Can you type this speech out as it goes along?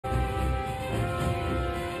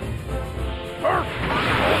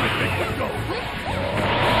Only thing would go.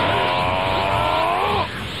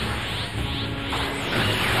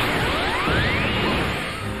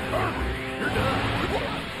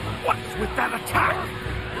 What's with that attack?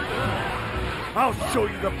 I'll show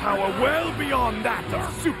you the power well beyond that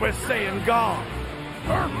of Super Saiyan God.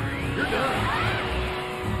 You're done.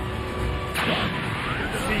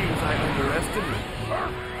 Seems I underestimated.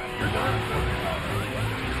 You're done.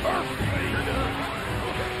 You're done.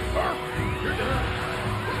 You're done.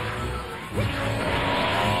 You're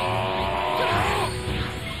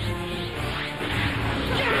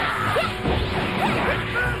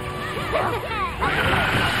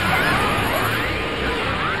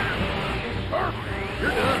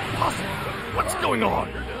done. What's going on?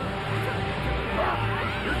 You're done.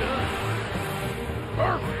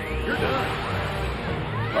 You're done.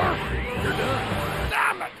 You're done.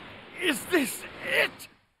 Damn it! Is this it?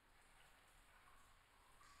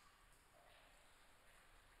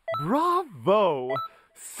 Bravo!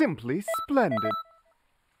 Simply splendid.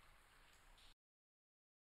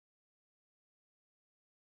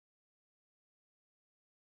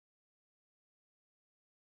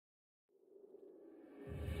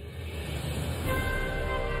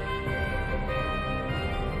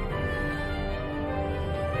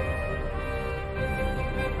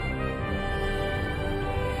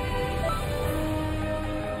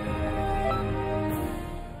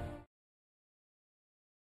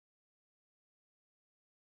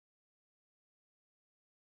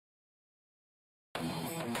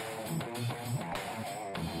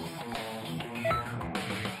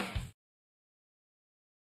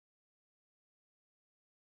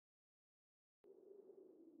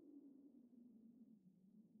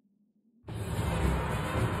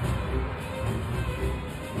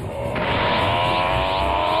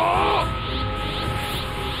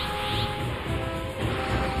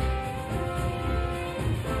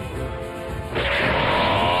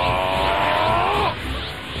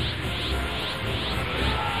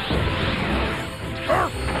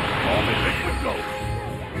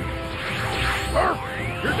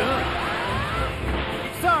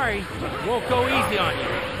 Won't go easy on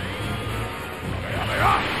you.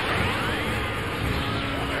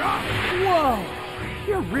 Whoa!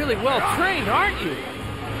 You're really well trained, aren't you?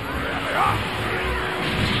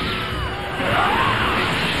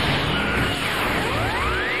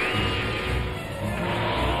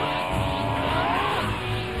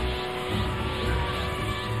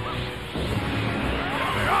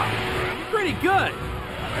 Pretty good.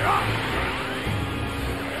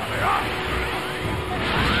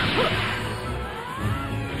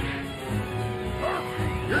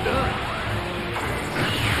 You're done.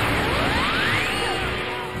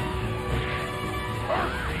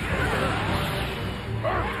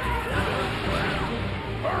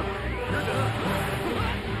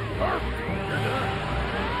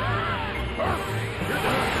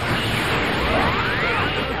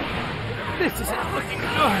 This isn't looking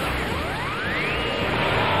good.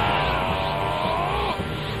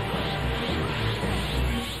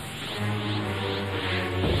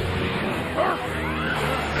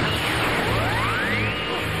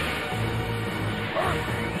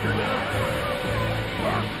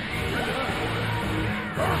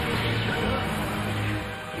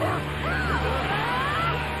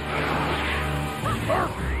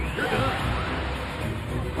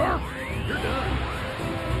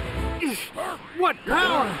 What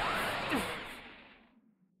power!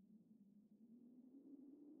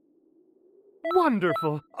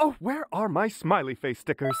 Wonderful! Oh, where are my smiley face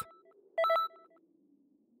stickers?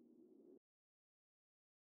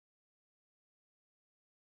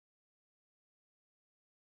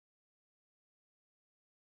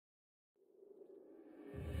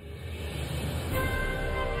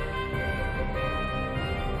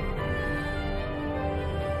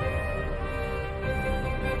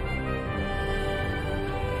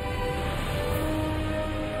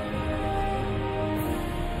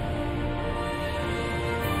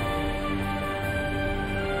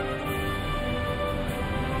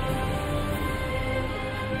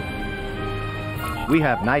 We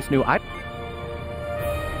have nice new items.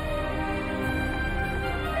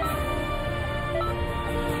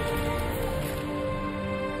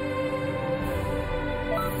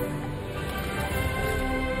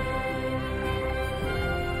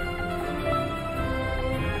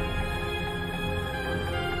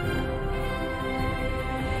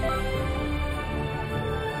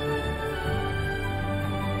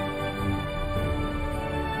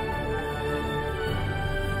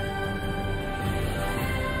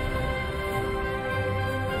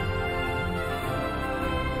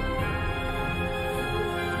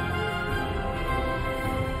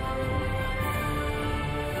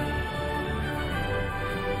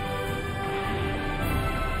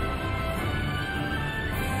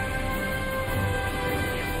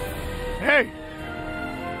 Hey!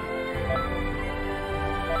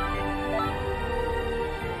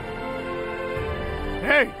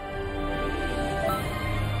 Hey!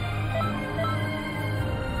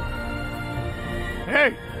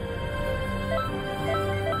 Hey!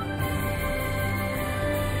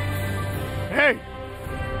 Hey!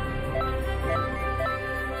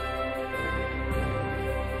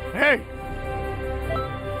 Hey!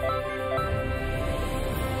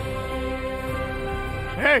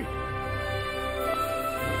 Hey!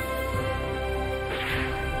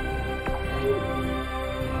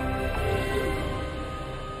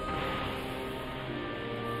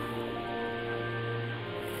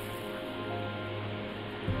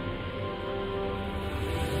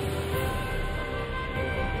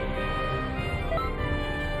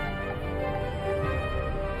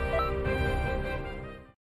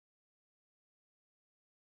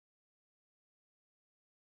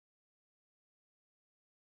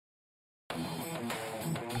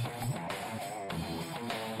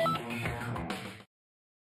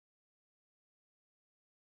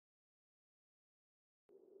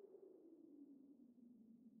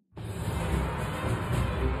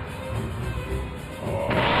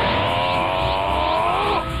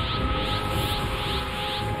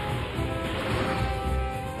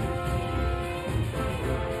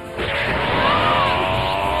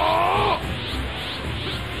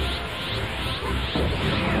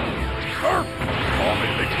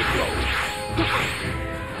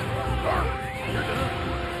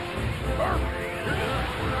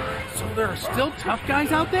 So there are still tough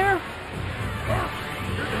guys out there?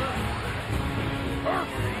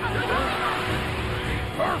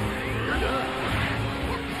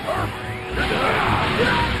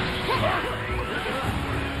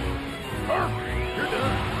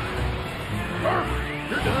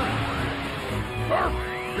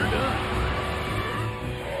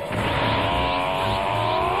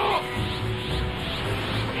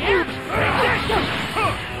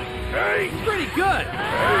 Pretty good!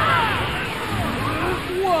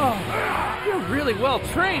 Whoa! You're really well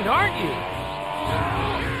trained, aren't you?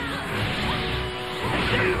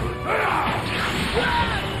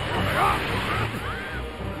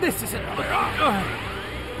 This isn't looking good.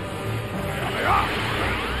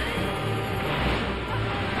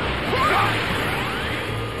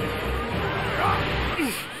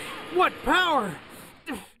 What power!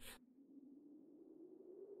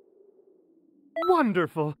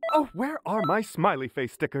 Wonderful. Oh, where are my smiley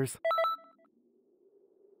face stickers?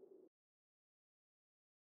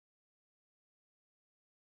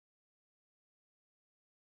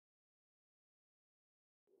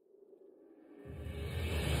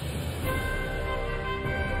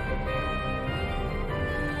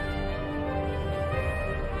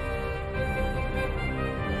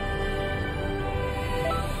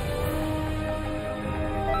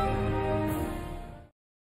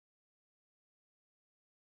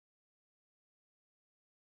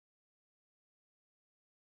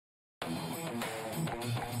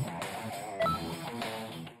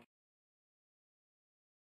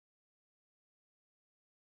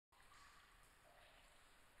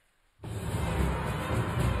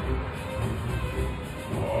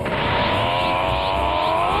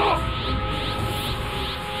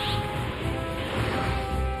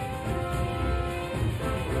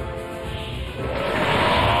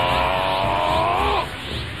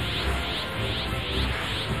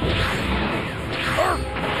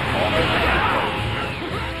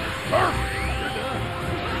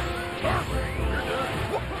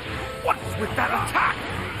 What's with that attack?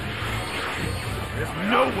 There's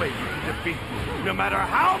no way you can defeat me, no matter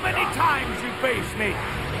how many times you face me.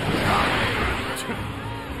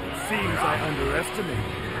 Seems I underestimate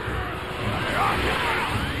you.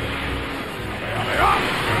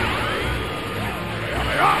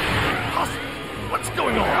 What's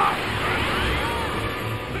going on?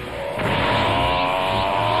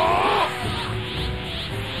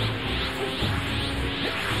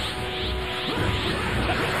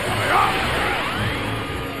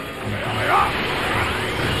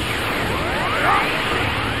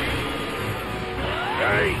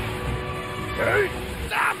 Hey,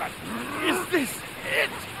 damn it! Is this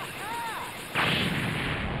it?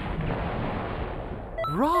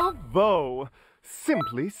 Bravo!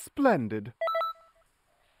 Simply splendid.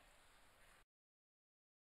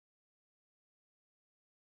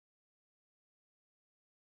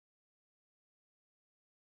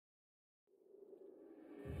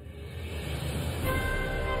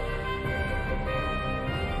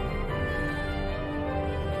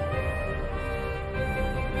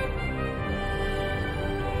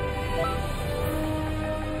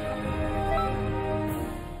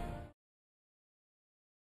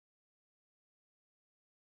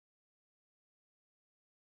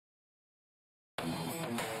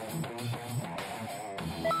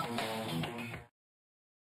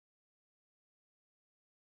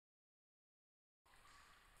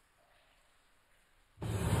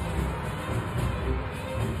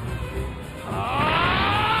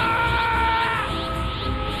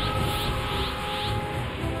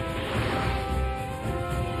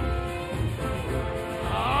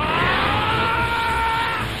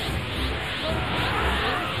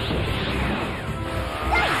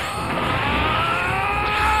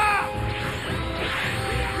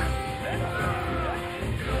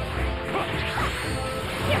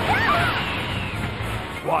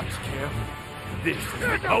 Watch carefully. This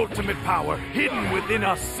is the ultimate power hidden within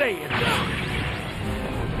us Saiyans.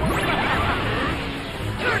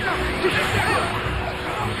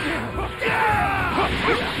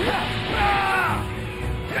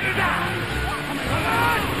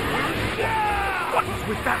 What's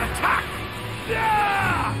with that attack?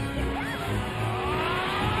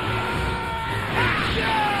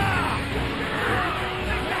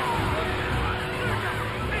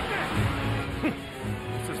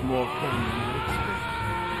 This is more fun than I expected.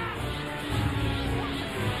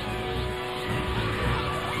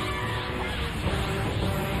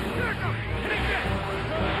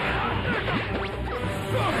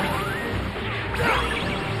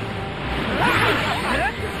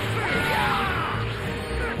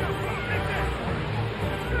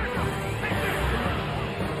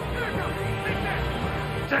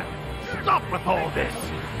 Stop with all this!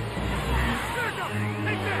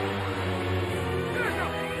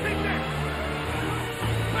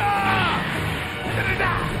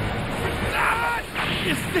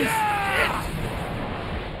 Is this it?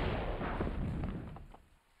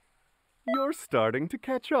 You're starting to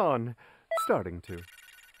catch on. Starting to.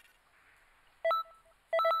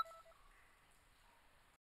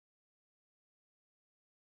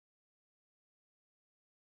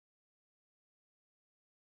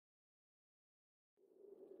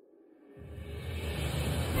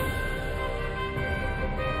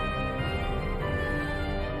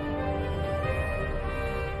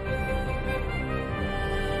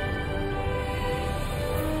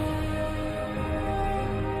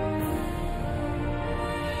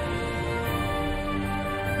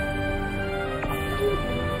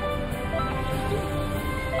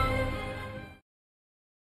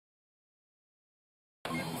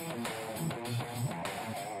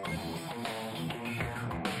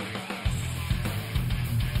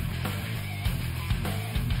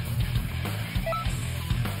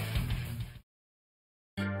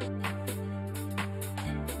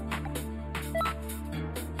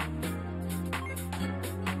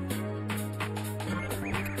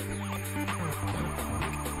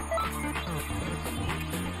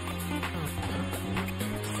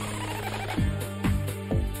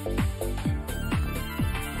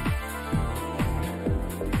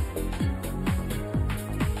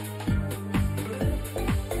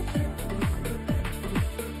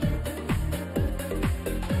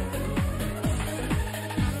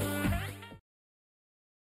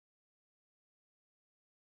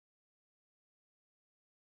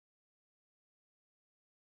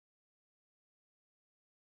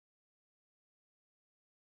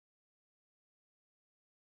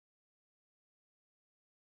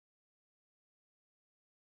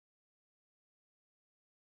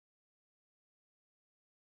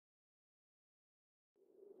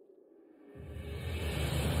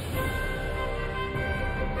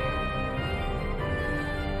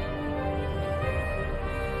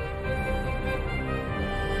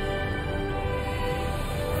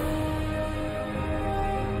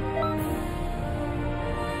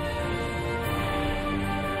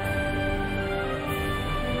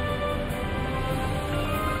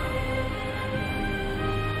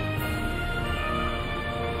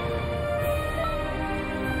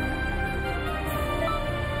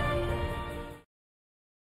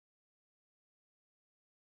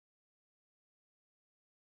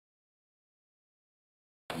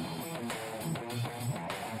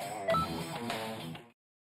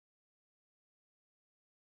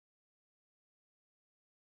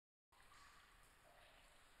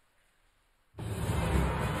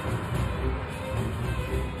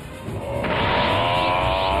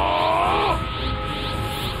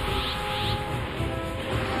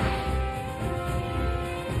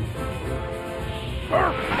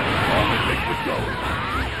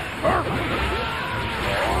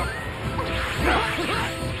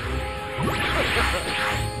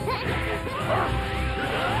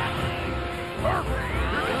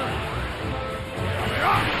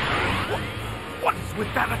 What's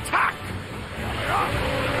with that attack?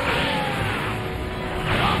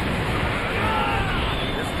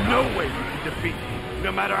 There's no way you can defeat me,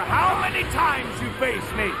 no matter how many times you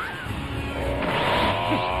face me.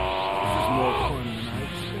 This is more fun than I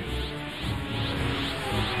expected.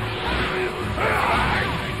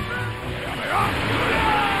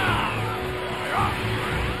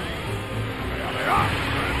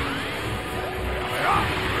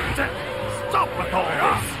 Stop with all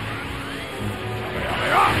this!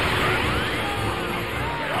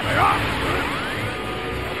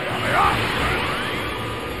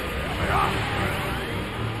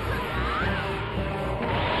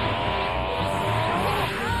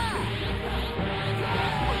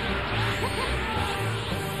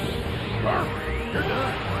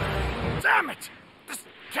 Damn it! This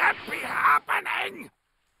can't be happening!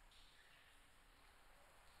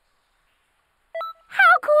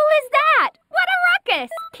 How cool is that? What a ruckus!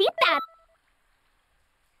 Keep that.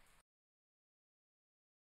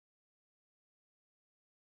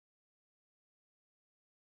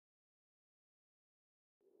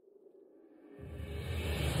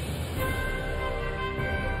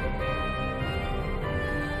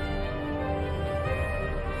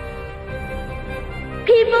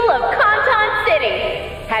 People of Kanton City,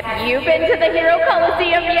 have you been to the Hero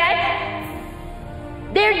Coliseum yet?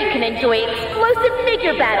 There you can enjoy explosive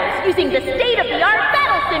figure battles using the state-of-the-art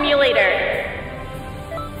battle simulator.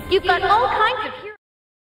 You've got all kinds of heroes.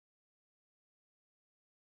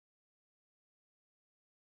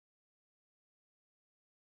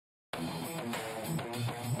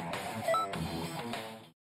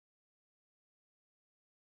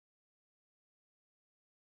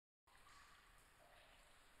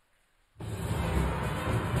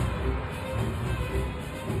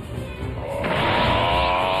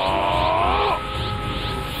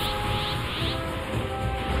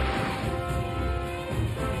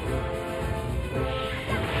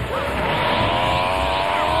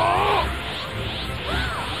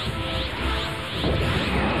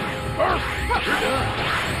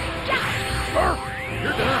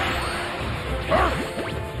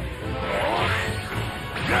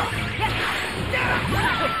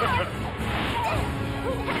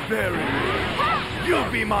 Very good.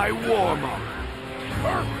 You'll be my warm-up.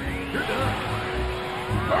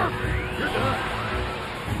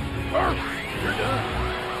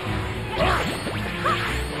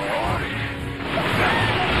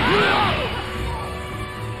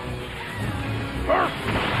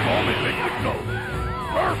 Only make it go.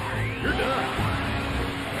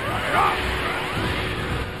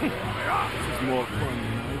 This is more fun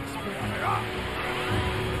than I expected.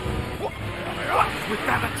 What's with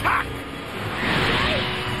that attack?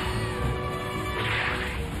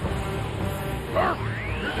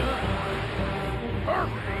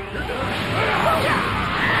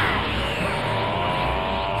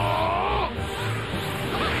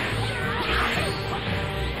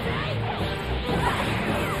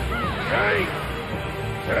 Hey!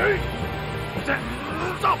 Hey!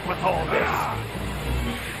 Stop with all this!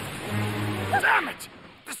 Damn it!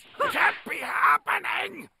 This can't be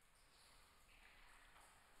happening!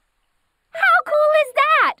 How cool is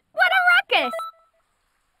that? What a ruckus!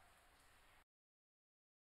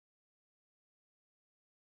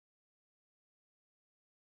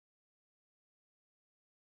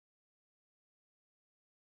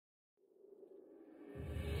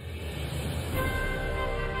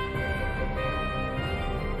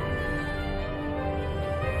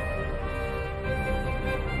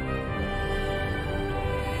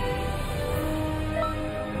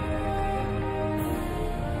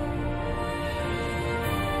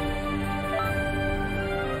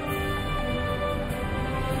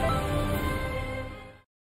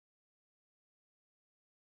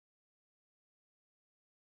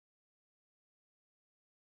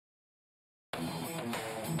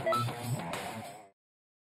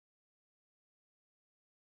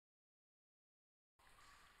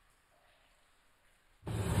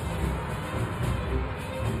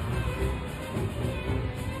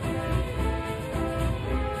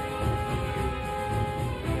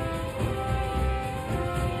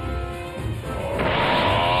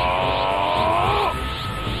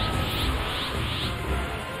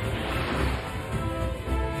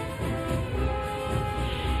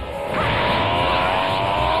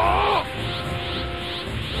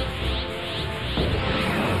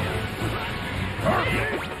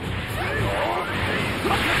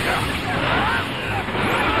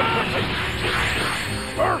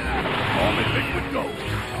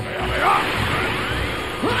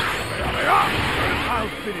 I'll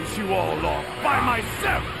finish you all off by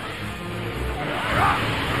myself!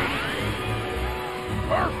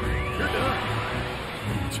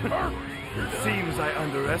 Seems I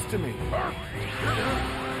underestimate.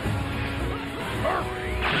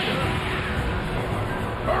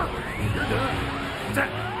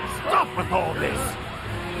 Stop with all this!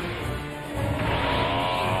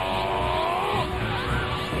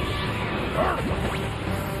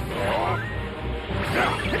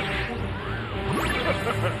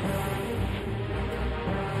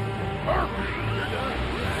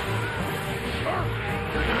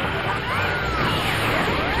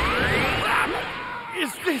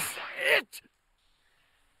 Is this it?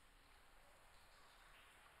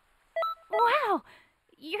 Wow,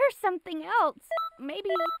 you're something else. Maybe...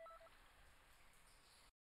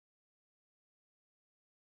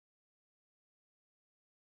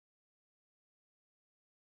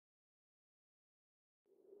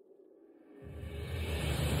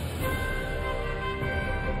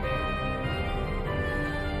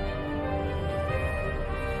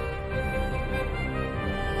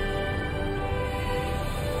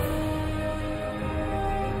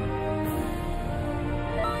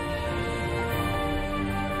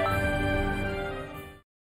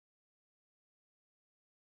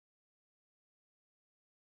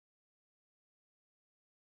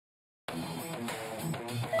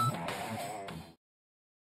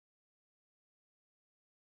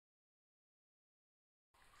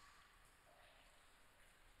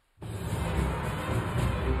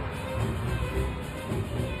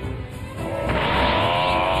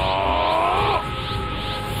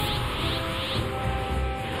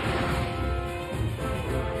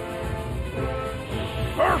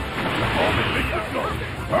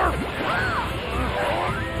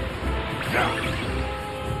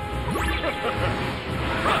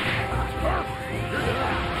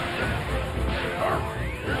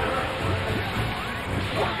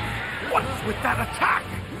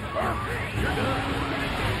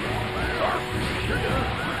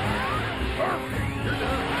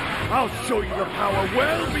 I'll show you the power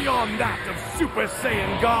well beyond that of Super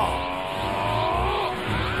Saiyan God.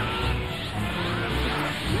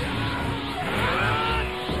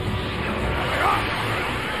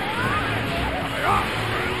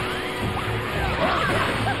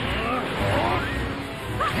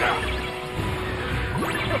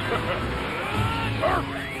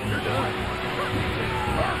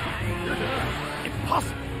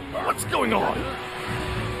 Impossible! What's going on?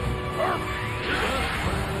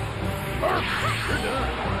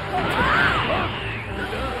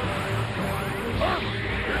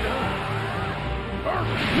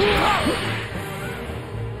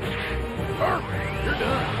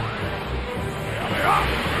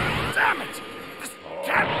 Damn it! This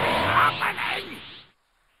can't be happening!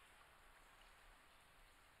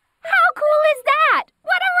 How cool is that?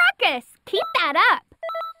 What a ruckus! Keep that up.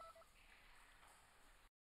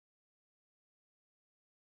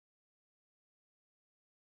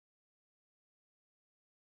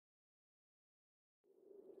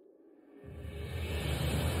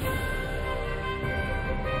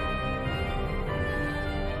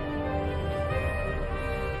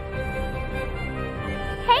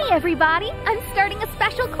 Hey everybody, I'm starting a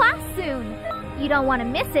special class soon. You don't want to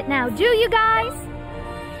miss it now, do you guys?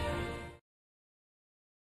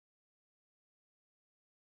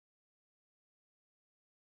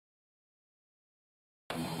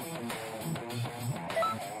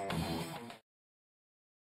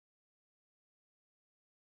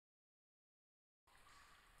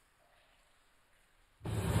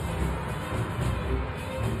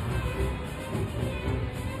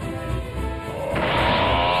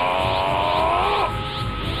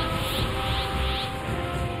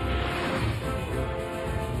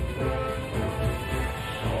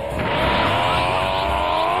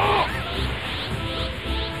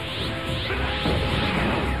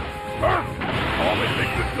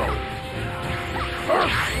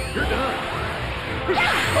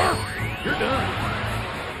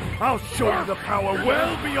 I'll show you the power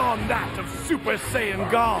well beyond that of Super Saiyan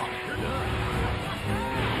God.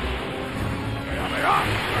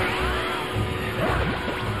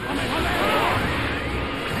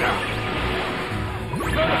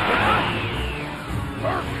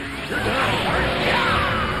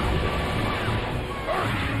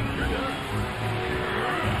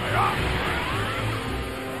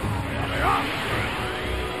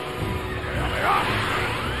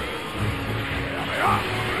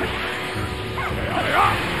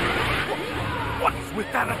 What's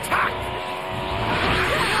with that attack?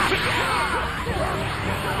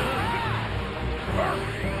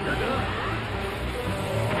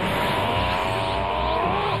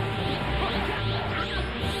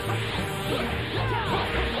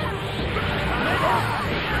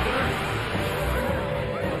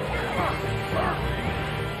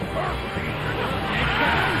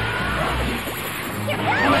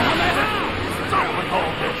 Stop with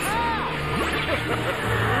all this!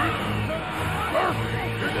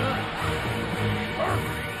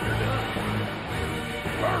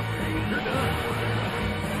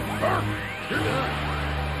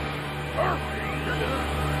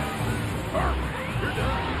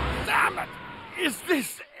 Damn it! Is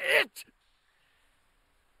this it?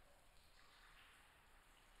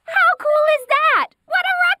 How cool is that? What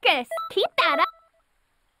a ruckus! Keep that up.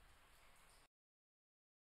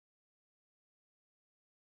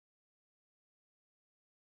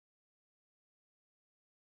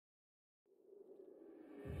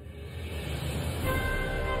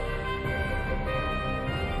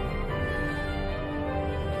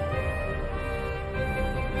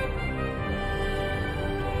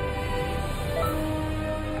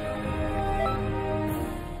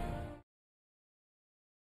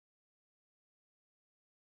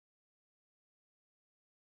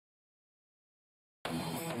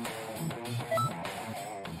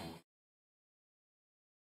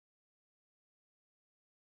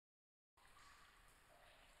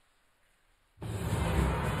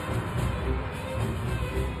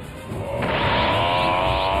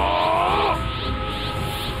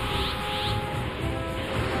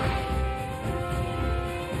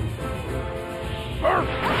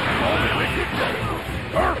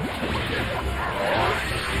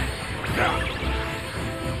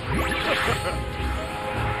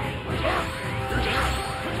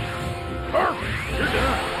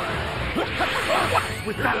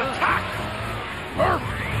 With that attack!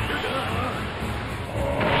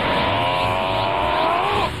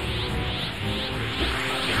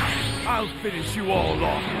 I'll finish you all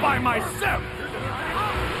off by myself!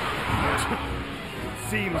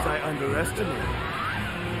 Seems I underestimated.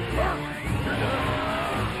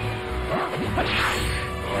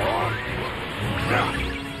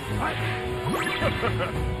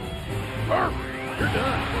 You're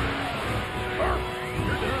done.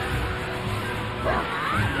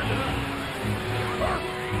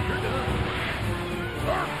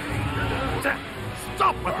 You're done.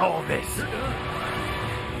 Stop with all this!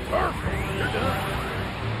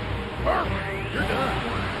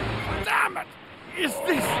 Damn it! Is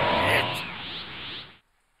this it?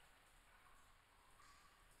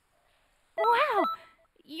 Wow,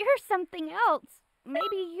 you're something else.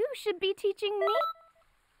 Maybe you should be teaching me?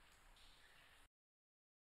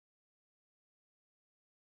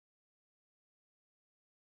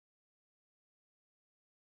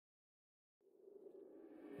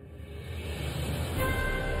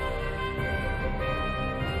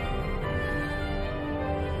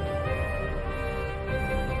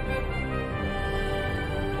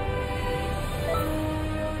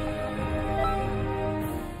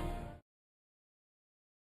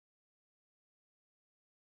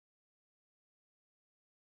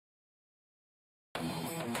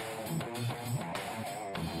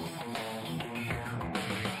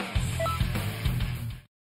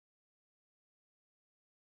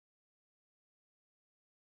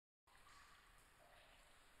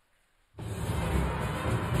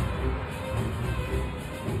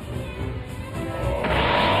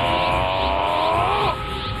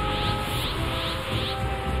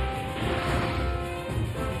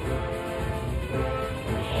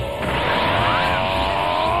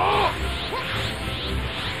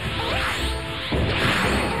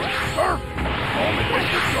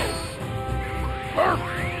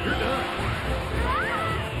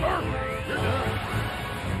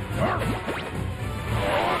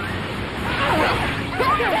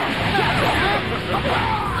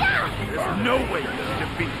 No way to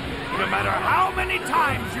defeat me, no matter how many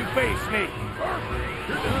times you face me!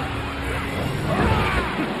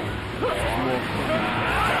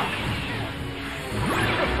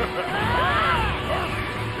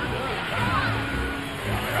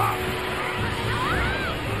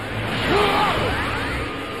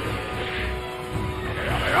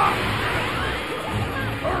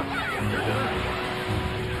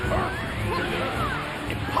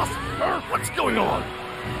 Impossible! What's going on?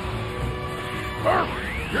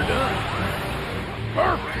 You're done.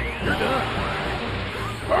 You're done.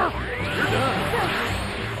 You're done.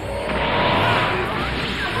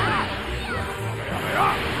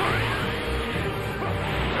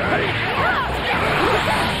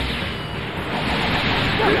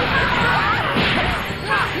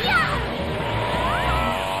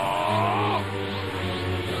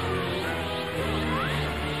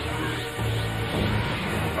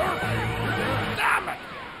 Damn it!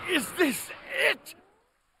 Is this it?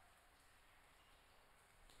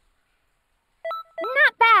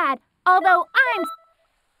 Not bad, although I'm...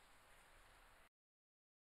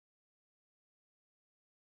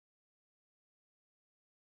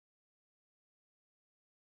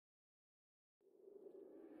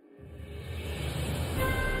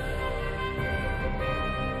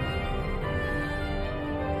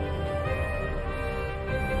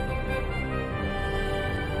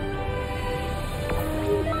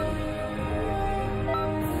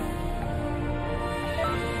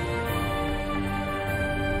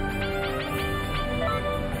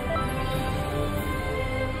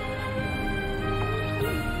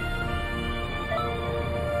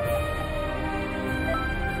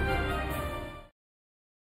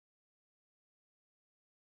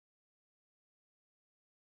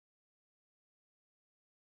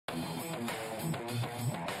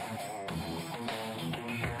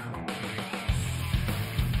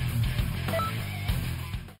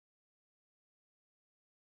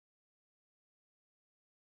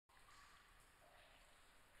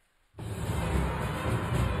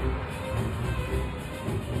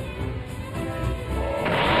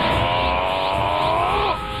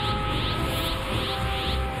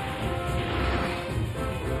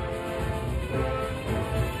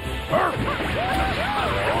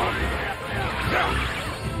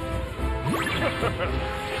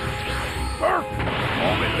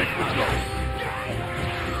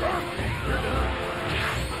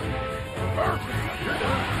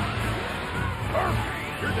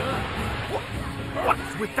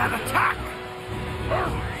 What's with that attack?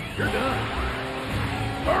 You're done.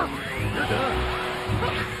 You're done.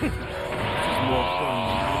 This is more fun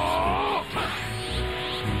than I expected.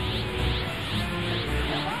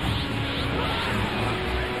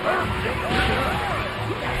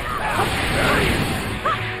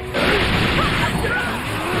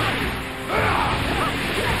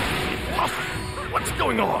 What's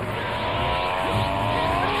going on?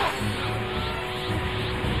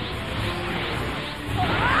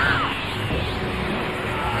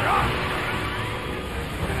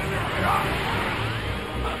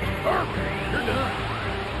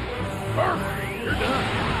 You're done. You're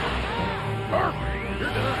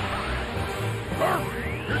done.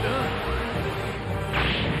 You're done.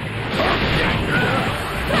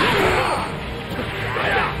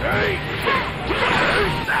 Hey!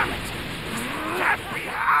 Damn it! Can't be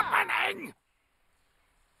happening!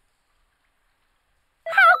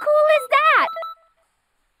 How cool is that?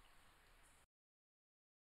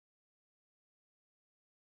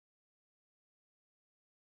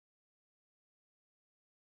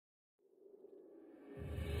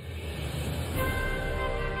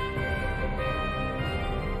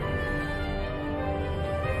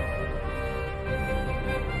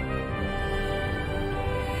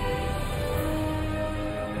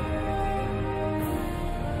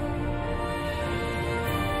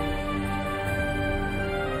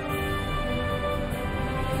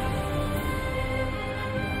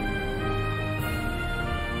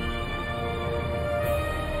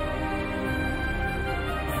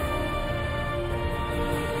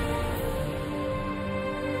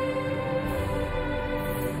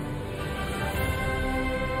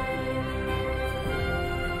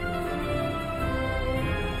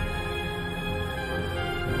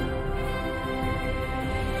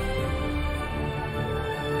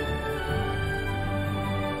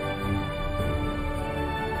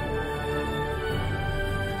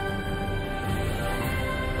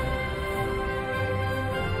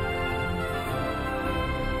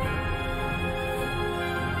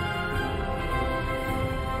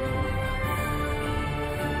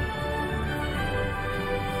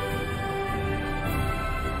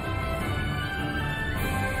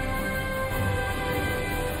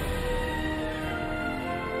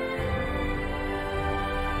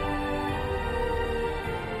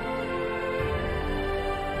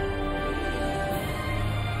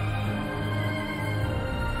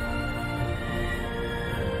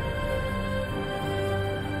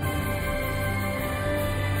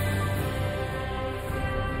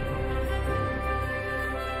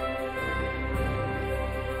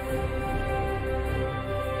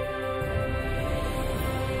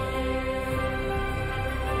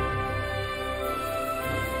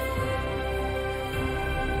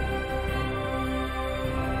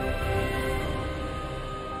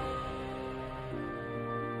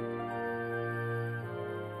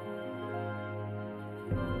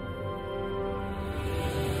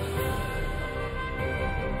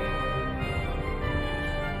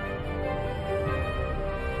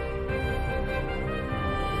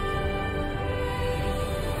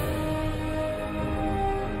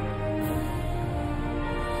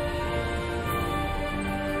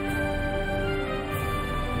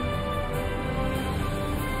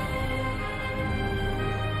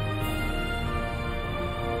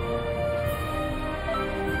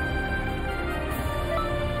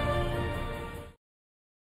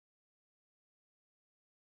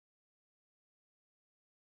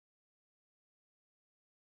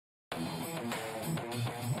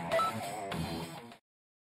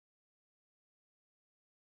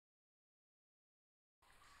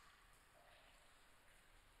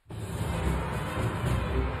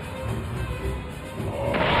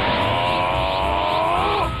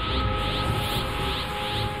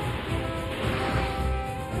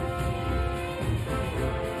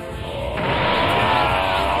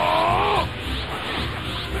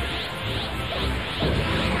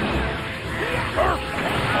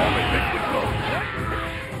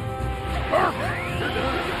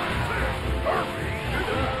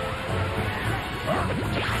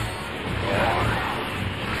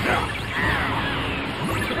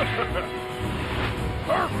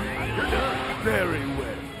 Very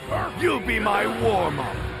well. You'll be my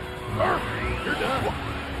warm-up. You're done.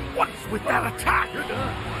 What's with that attack? You're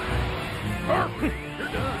done. This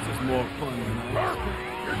is more fun than I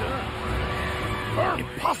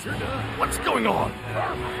expected. Impossible. What's going on?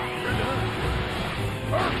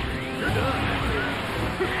 You're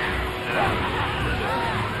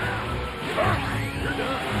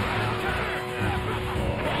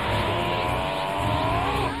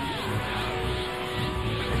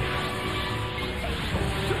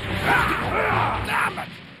Damn it!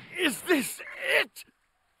 Is this it?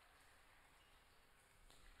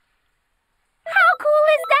 How cool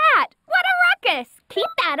is that? What a ruckus! Keep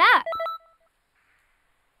that up!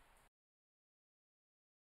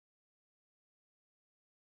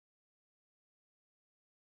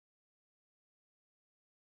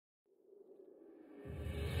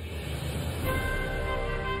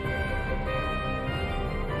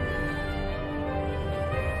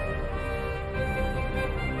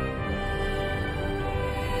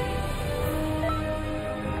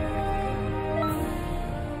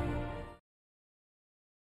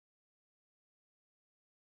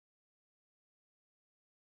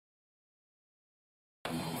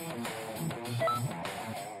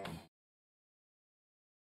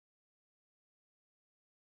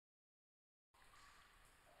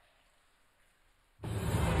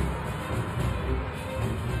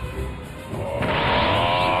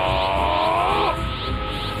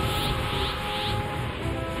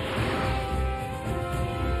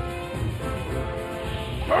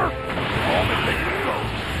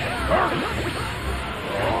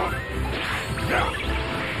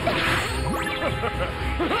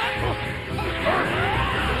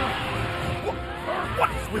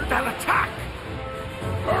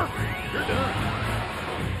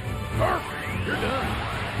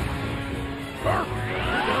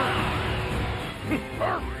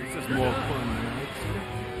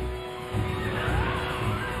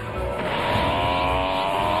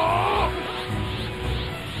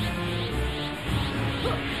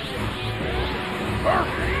 You're done.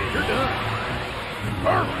 You're done.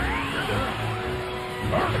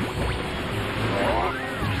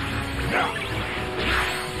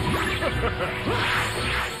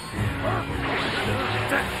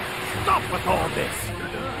 Stop with all this!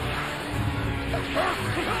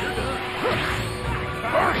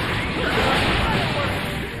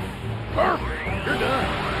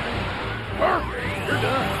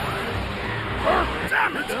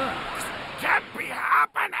 Damn it! This can't be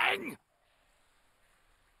happening!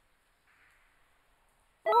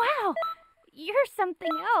 Wow, you're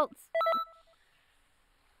something else.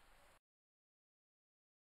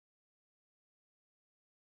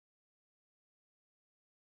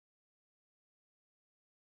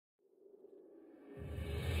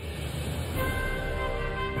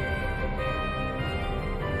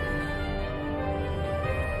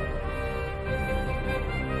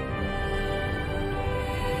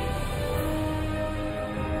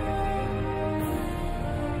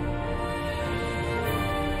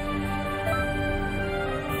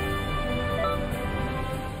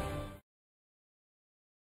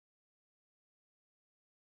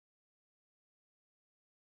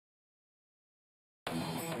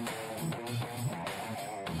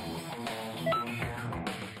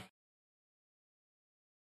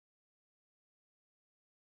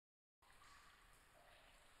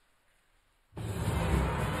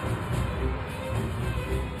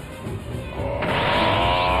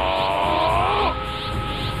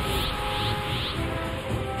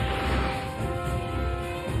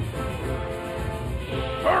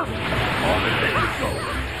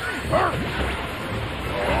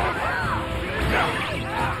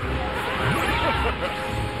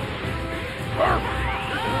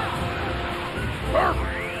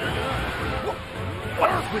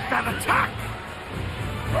 What's with that attack?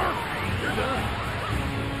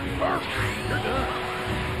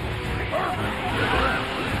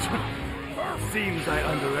 Seems I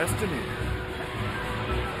underestimated.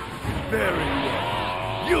 Very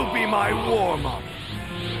well. You'll be my warm-up.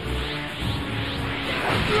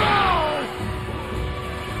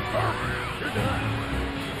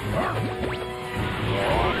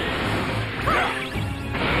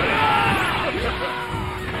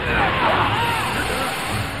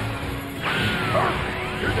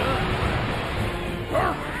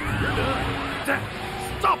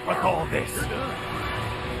 Stop with all this!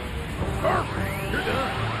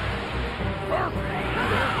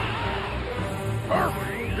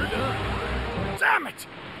 Damn it!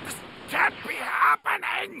 This can't be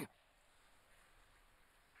happening!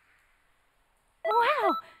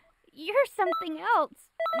 Wow, you're something else.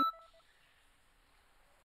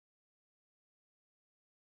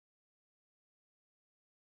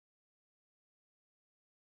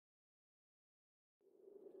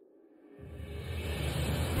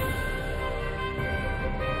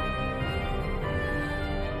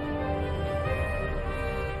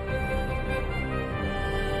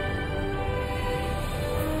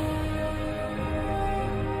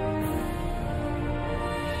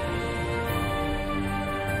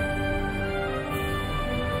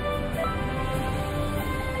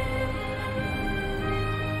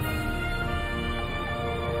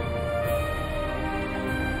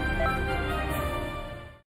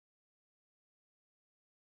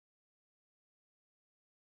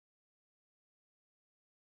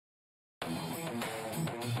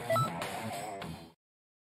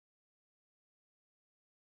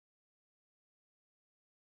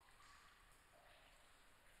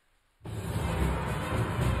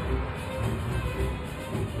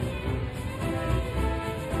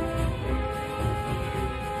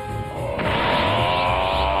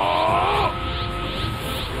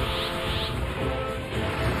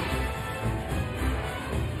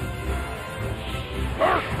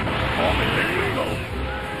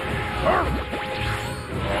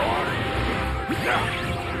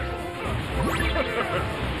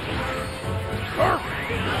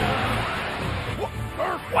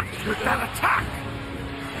 What's with that attack?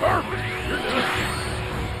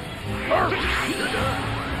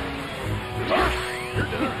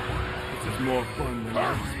 This is more fun than I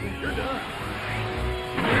expected.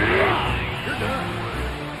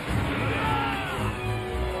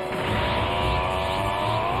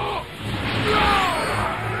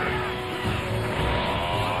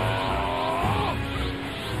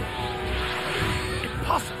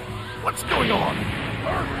 Impossible! What's going on?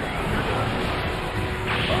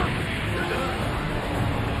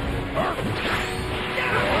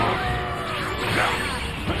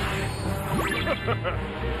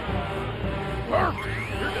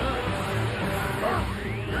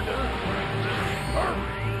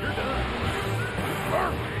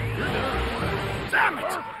 Damn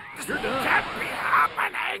it! This can't be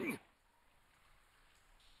happening!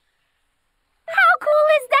 How cool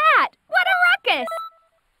is that? What a ruckus!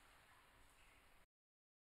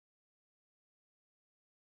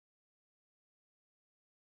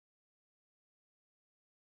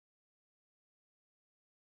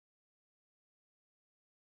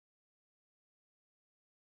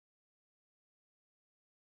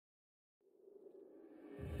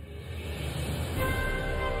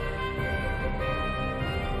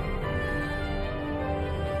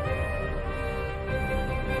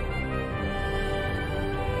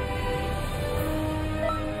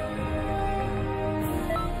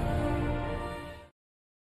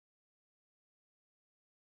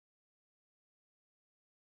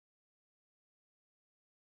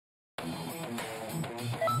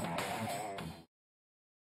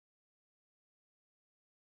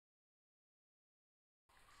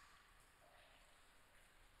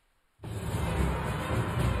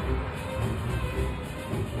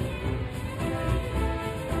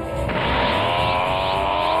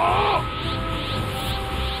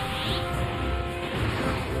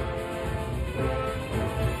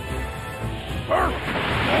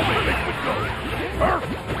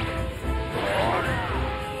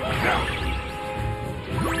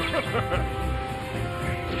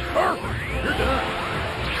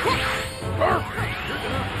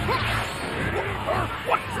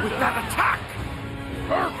 What's with that attack?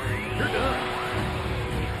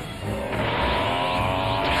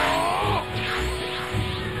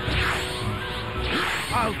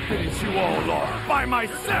 I'll finish you all off by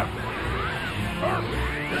myself!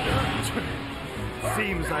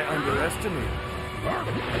 Seems I underestimated.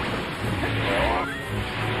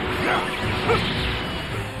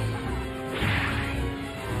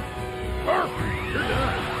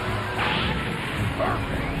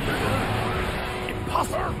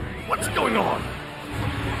 Impossible! What's going on?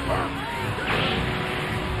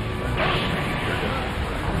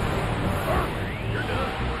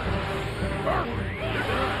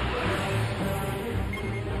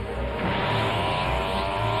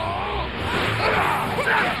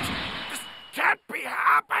 This can't be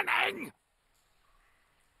happening!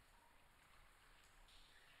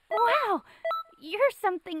 Wow, you're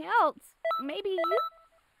something else. Maybe you...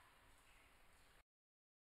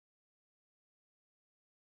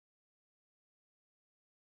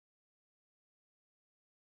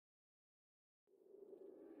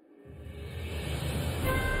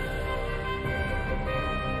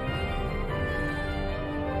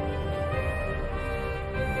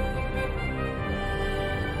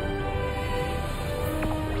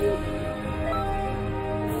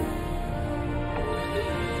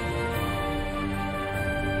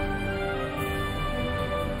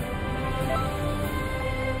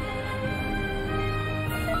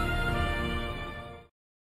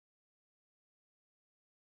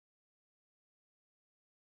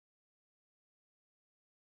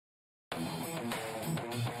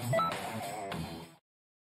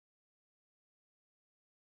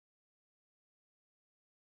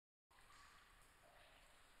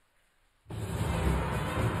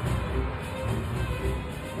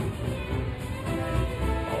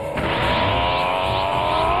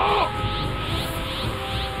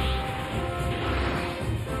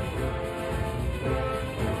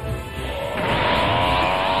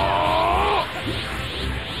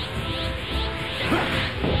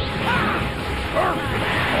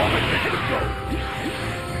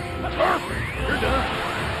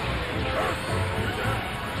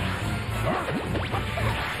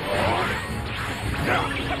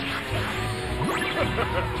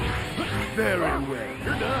 Very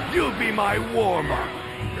well. You'll be my warm-up.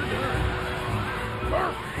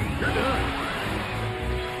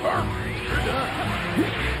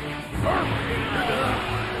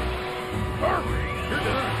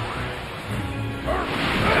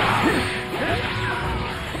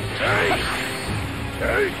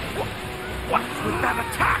 What's with that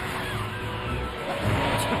attack?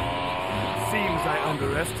 Seems I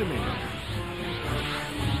underestimated.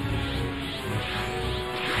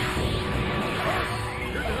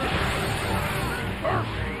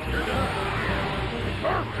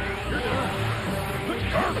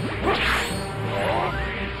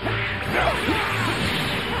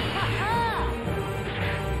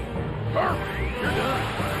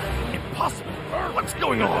 Impossible! What's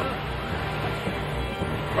going on?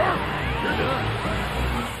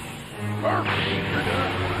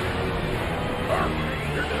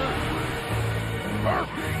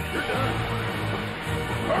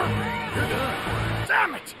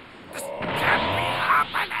 Damn it! This can't be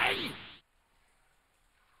happening!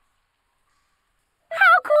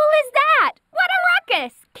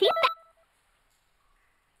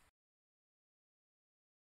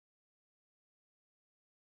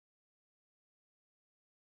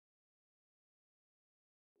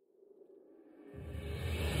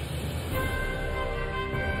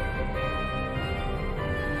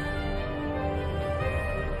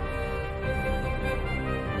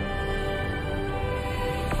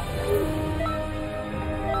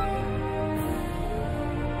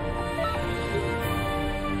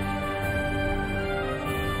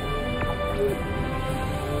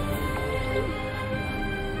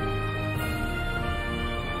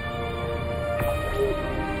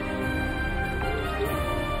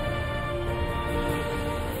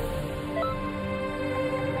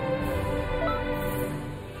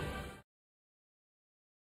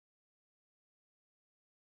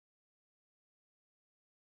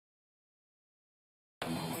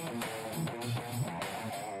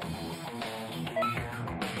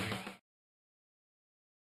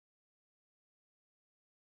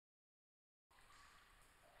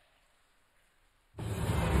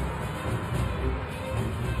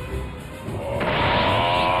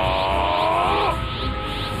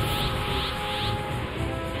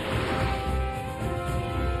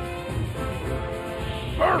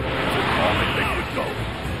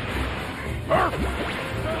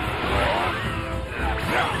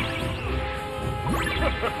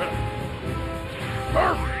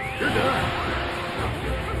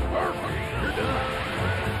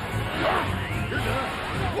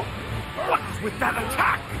 What's with that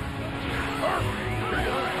attack?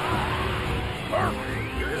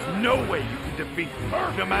 There's no way you can defeat me,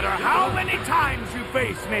 no matter how many times you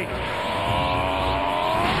face me.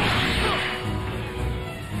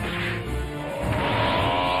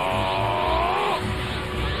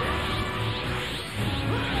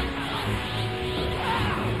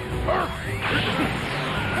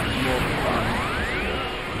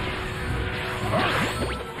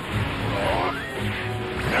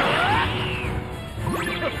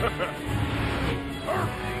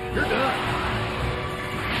 You're done.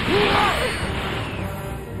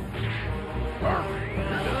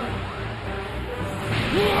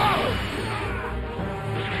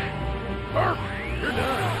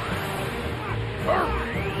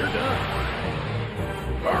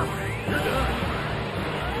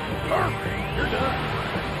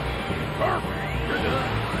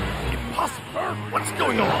 Impossible! What's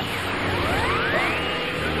going on?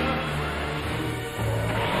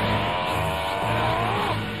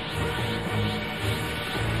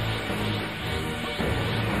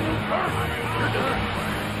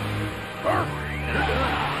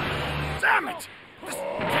 Damn it! This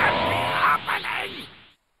can't be happening!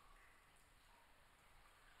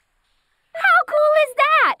 How cool is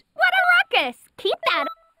that? What a ruckus! Keep that.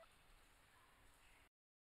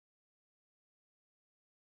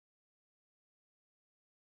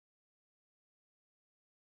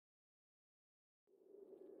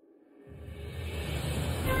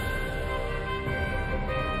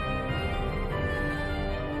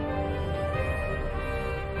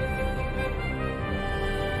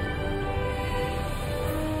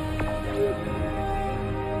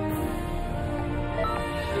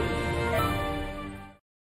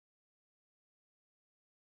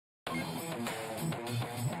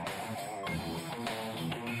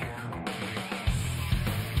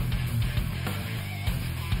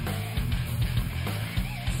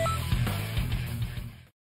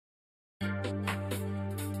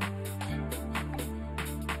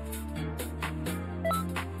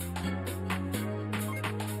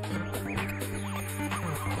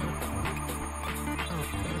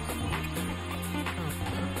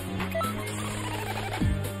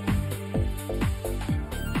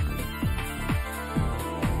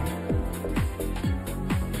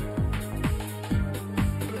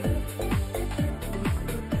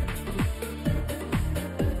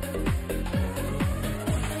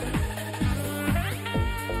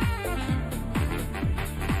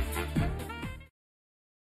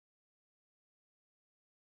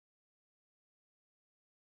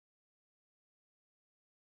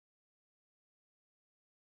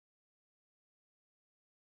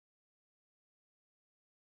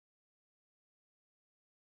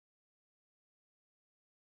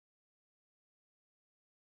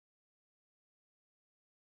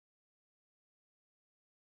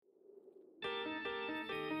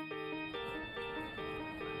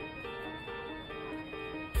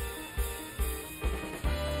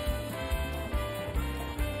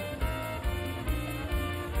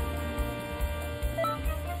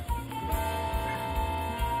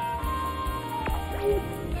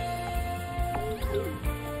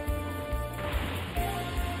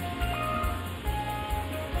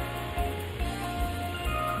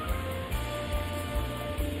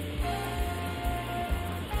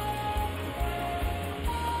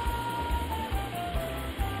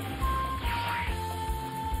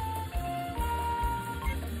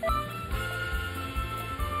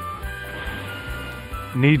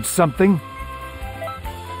 Need something?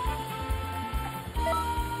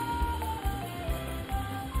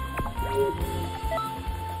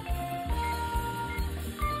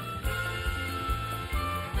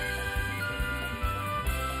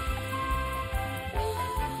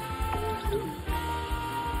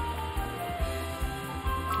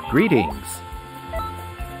 Greetings.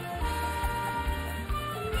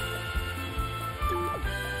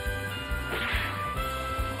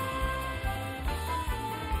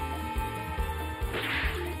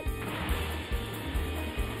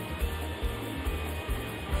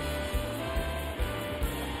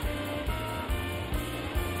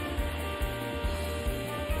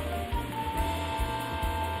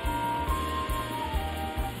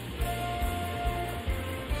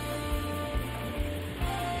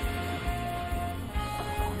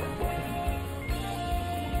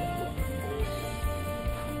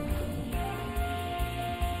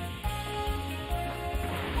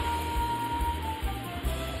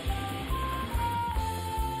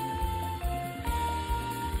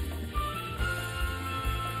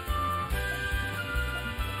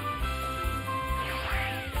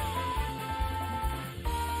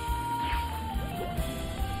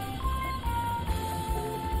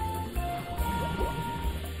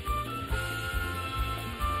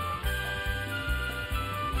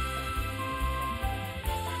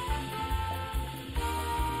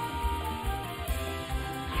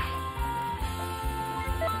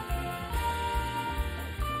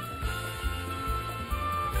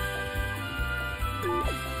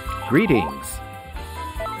 Greetings.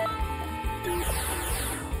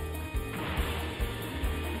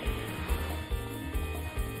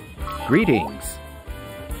 Greetings.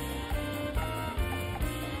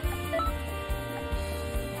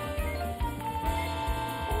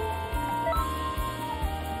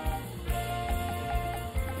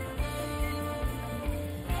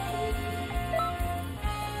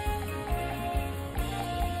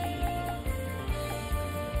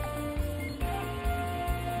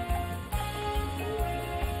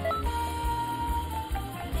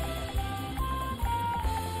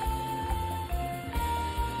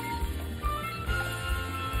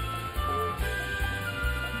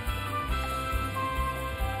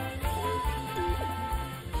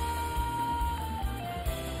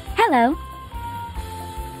 Hello.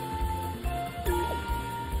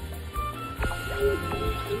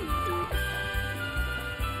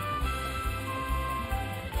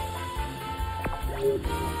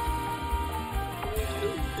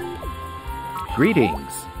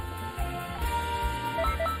 Greetings.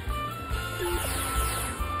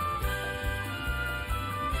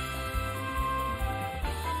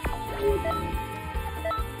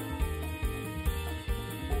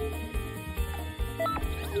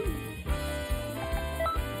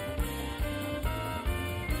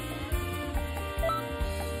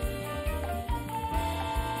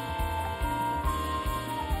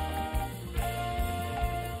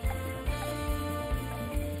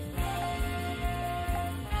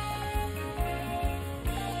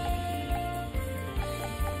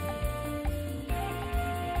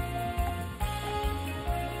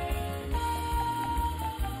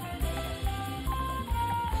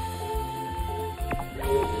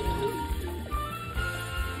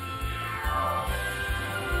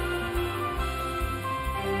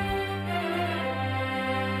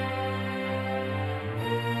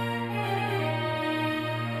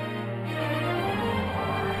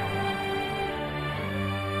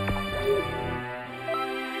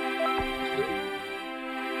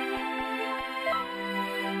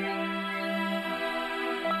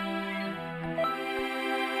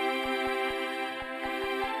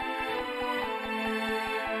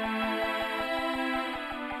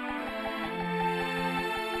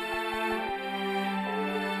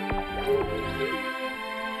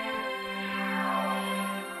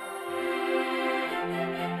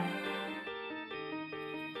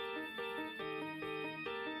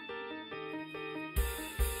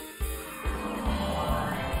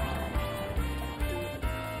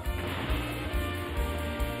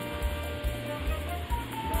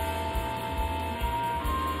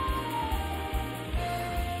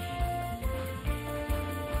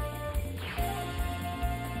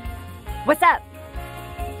 What's up?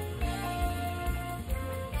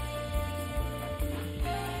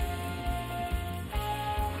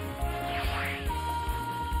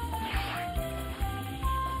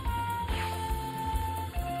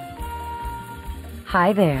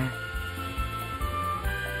 Hi there.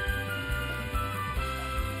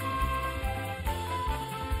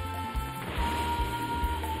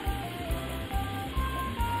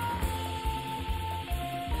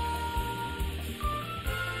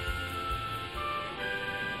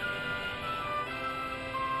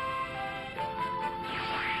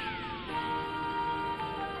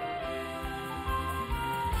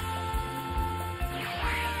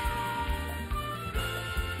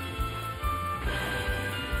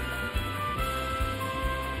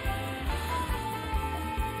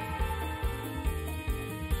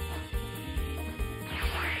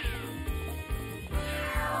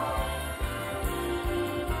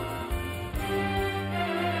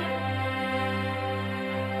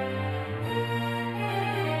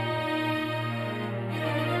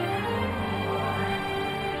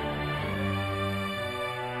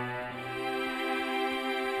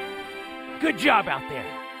 Good job out there.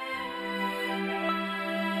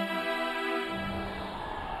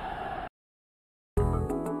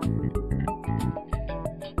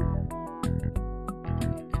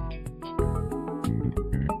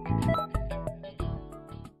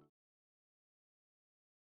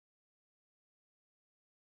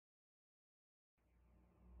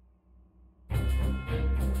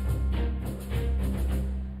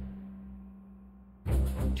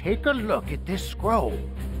 Take a look at this scroll.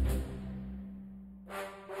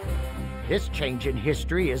 This change in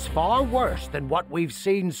history is far worse than what we've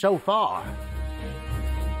seen so far.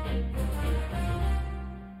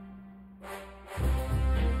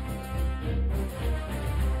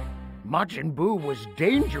 Majin Buu was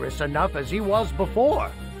dangerous enough as he was before,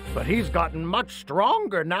 but he's gotten much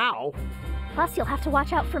stronger now. Plus, you'll have to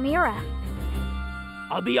watch out for Mira.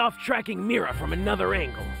 I'll be off tracking Mira from another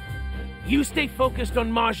angle. You stay focused on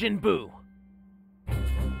Majin Buu.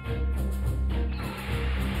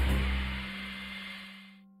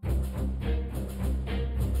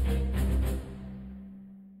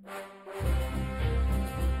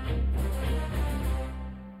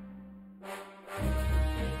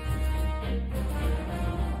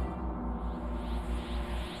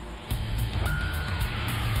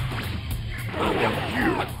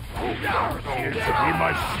 Here to be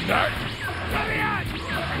my snack?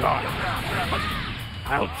 God.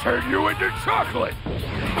 I'll turn you into chocolate!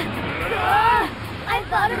 I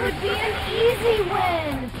thought it would be an easy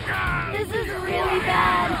win! This is really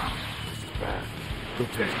bad.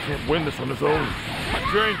 Gotenks can't win this on his own.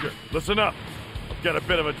 Stranger, listen up. I've got a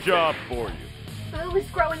bit of a job for you. Boo is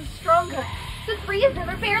growing stronger. The three of them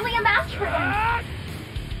are barely a match for him.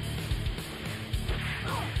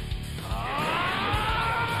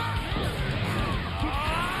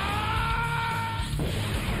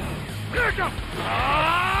 Here goes!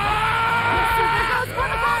 Super Girl's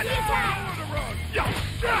gonna call the attack!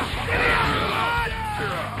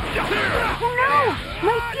 Oh no!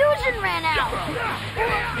 My fusion ran out!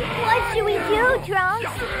 What should we do,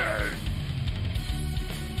 Trunks?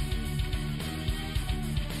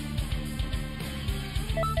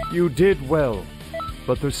 You did well,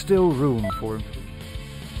 but there's still room for improvement.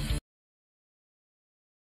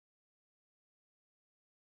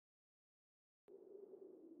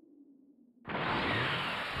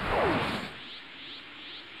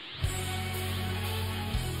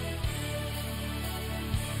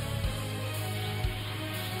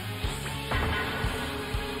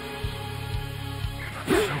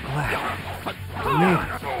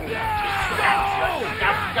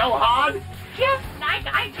 Gohan! Just like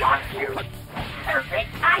I taught you! Perfect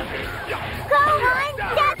timing! Gohan,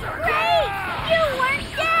 that's great! You weren't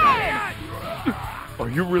dead! Are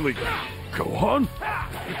you really Gohan?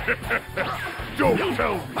 Don't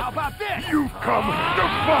tell me! How about this? You've come to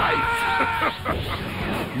fight!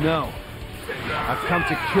 No, I've come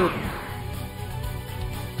to kill you.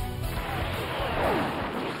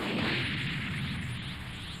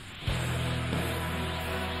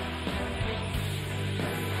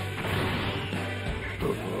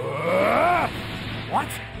 What?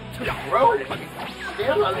 Ronan,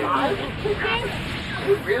 still alive and kicking?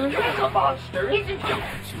 He really is a monster, isn't he?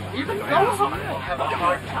 Even Gohan will have a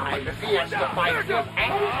hard time if he has to fight him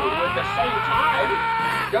and Buu at the same time.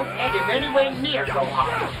 Don't let him anywhere near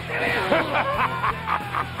Gohan.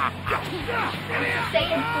 Stay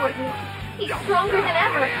important. He's stronger than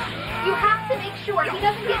ever. You have to make sure he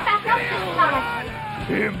doesn't get back up this time.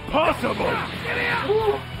 Impossible!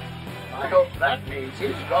 Ooh, I hope that means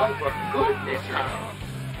he's gone for good this time.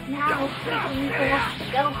 Now, we need the rest to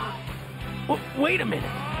go. Wait a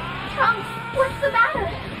minute. Trunks, what's the matter?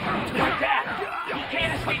 Dad, he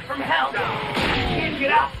can't escape from hell. He can't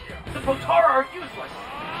get out. The Potara are useless.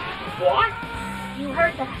 What? You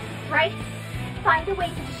heard that, right? Find a way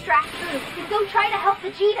to distract Boo and go try to help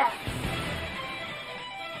Vegeta.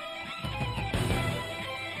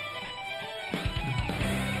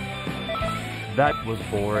 That was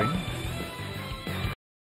boring.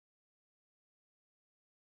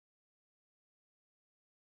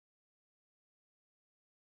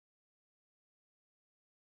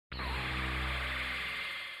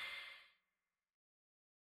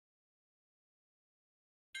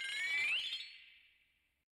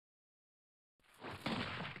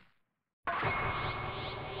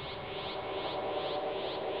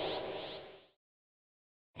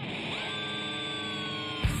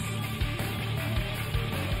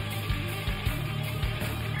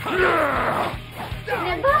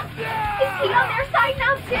 Nimba? Is he on their side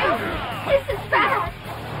now too? This is bad.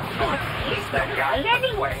 He's the guy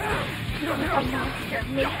anyway. A monster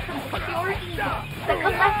made from the pure evil that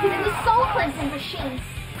collected in the soul cleansing machines.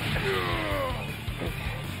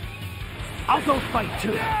 I'll go fight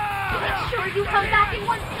too. Make sure you come back in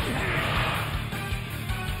one piece.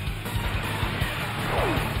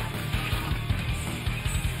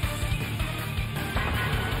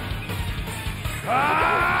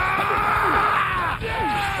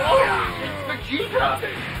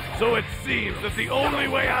 So it seems that the only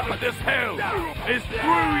way out of this hell is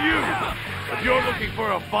through you. If you're looking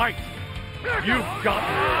for a fight, you've got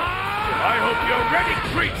it. I hope you're ready,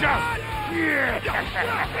 creature!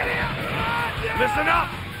 Listen up!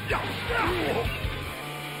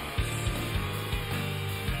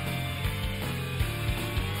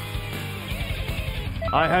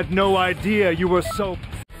 I had no idea you were so...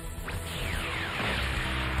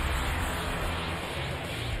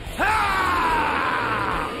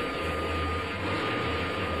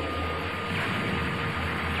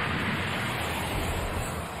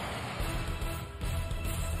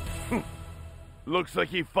 Looks like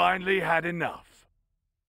he finally had enough.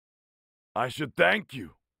 I should thank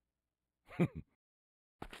you.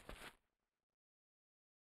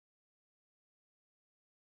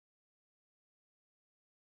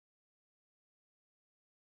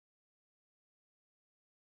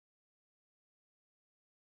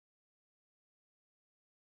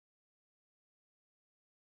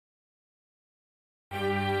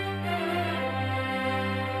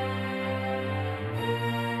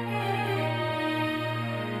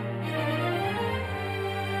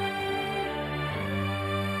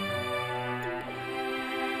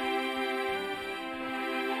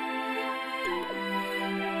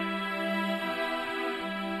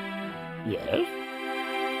 Yes?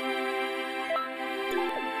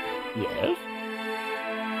 Yes?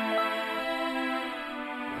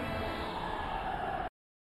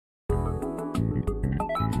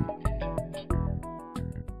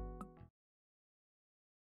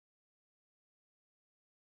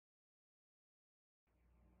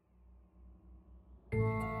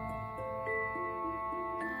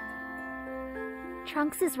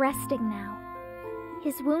 Trunks is resting now.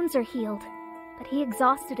 His wounds are healed, but he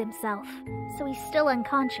exhausted himself, so he's still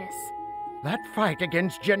unconscious. That fight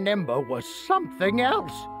against Janemba was something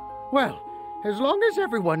else. Well, as long as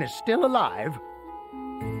everyone is still alive...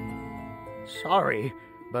 Sorry,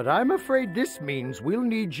 but I'm afraid this means we'll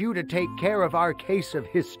need you to take care of our case of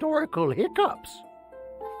historical hiccups.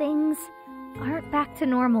 Things aren't back to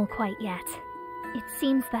normal quite yet. It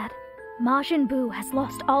seems that Majin Buu has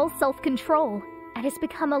lost all self-control and has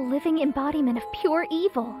become a living embodiment of pure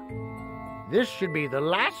evil. This should be the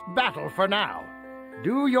last battle for now.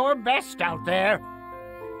 Do your best out there.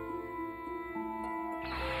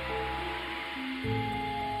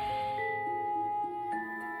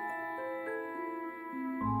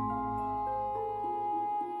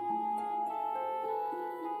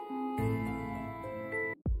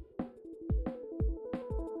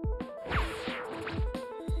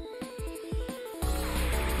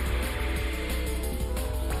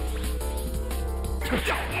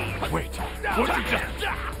 Wait, what you just...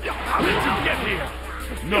 How did you get here?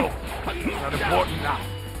 No, it's not important now.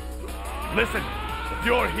 Listen, if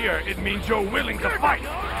you're here, it means you're willing to fight.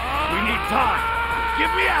 We need time.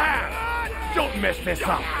 Give me a hand. Don't mess this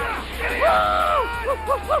up.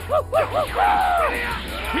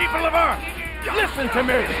 People of Earth, listen to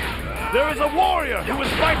me. There is a warrior who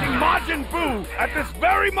is fighting Majin Buu at this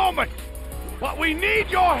very moment. But we need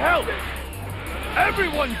your help.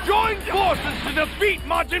 Everyone join forces to defeat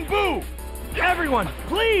Majin Buu! Everyone,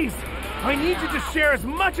 please! I need you to share as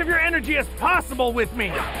much of your energy as possible with me.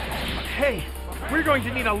 Hey, we're going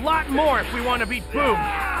to need a lot more if we want to beat Buu.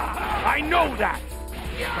 I know that.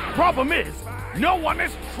 The problem is, no one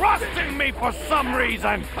is trusting me for some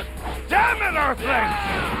reason. Damn it, Earthlings!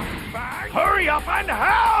 Hurry up and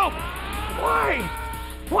help! Why?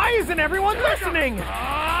 Why isn't everyone listening?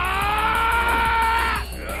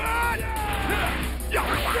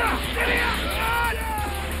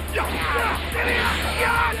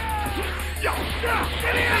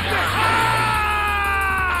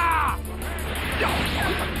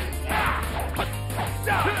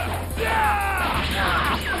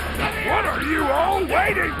 What are you all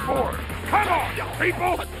waiting for? Come on,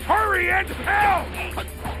 people! Hurry and help!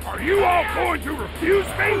 Are you all going to refuse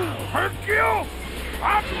me? Hercule?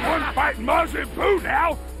 I'm the one fighting Majin Buu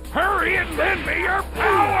now! Hurry and lend me your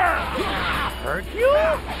power!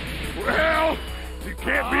 Hercule? Well, it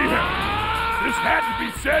can't be helped. This had to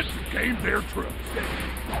be said to gain their trust.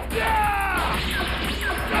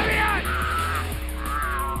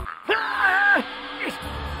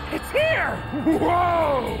 It's here!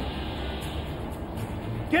 Whoa!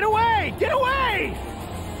 Get away! Get away!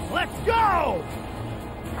 Let's go!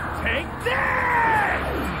 Take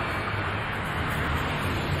this!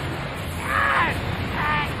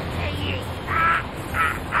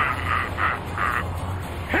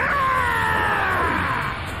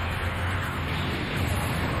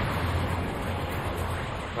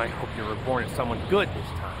 I hope you're reborn as someone good this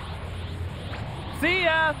time. See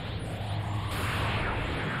ya!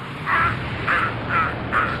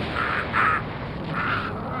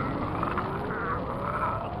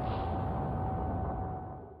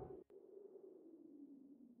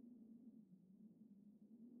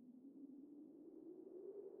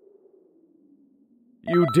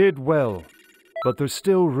 You did well, but there's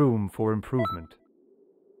still room for improvement.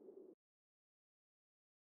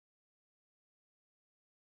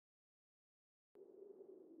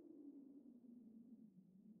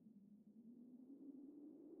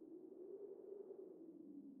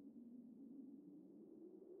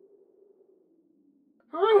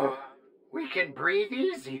 Oh, we can breathe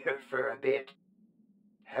easier for a bit.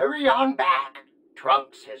 Hurry on back.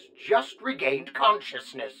 Trunks has just regained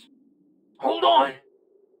consciousness. Hold on!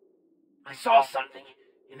 I saw something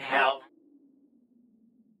in hell.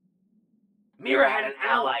 Mira had an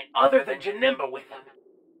ally other than Janemba with them.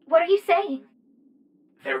 What are you saying?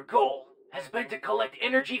 Their goal has been to collect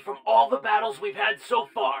energy from all the battles we've had so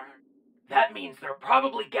far. That means they're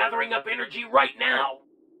probably gathering up energy right now.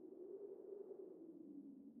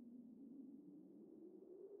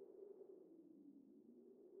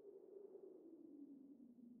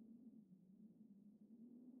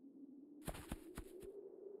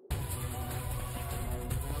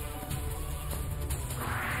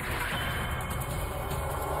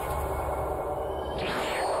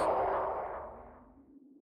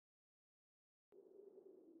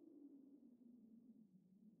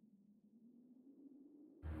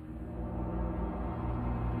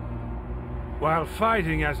 While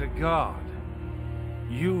fighting as a god,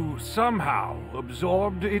 you somehow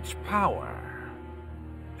absorbed its power.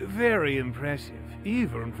 Very impressive,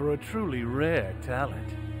 even for a truly rare talent.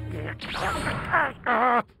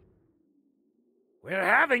 We're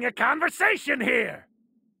having a conversation here!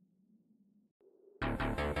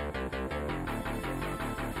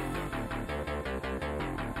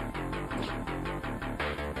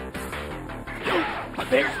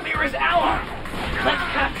 There's Mira's ally! Let's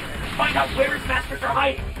capture it and find out where his masters are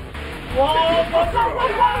hiding! Whoa, whoa, whoa, whoa,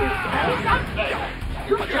 whoa! How's that there?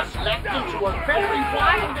 You just leapt into a very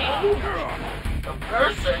wide age. The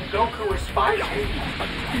person Goku aspires to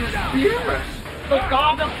is Beerus, the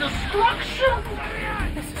god of destruction.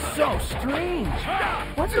 This is so strange.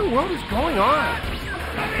 What in the world is going on?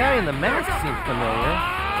 The guy in the mask seems familiar.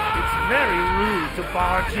 It's very rude to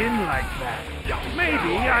barge in like that.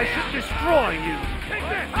 Maybe I should destroy you. Take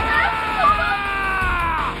this!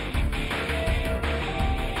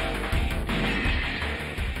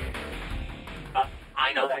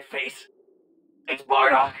 I know that face. It's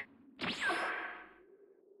Bardock!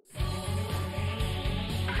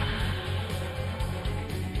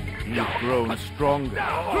 You've grown stronger.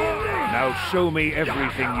 Now show me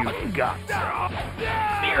everything you've got.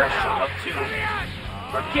 Mira showed up too.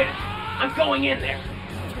 Forget it. I'm going in there.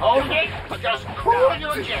 Oh, Nick, just cool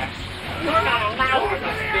your jets. You're not allowed in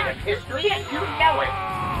this bit of history, and you know it.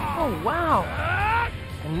 Oh, wow.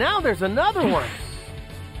 And now there's another one.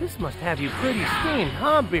 This must have you pretty steamed,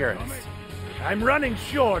 huh, Beerus? I'm running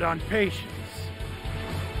short on patience.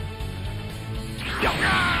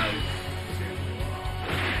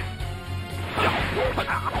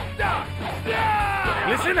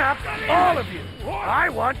 Listen up, all of you. I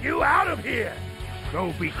want you out of here.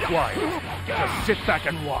 Go be quiet. Just sit back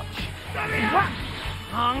and watch. What?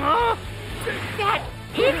 That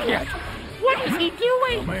idiot! What is he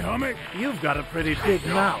doing? You've got a pretty big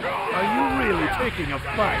mouth. Are you really taking a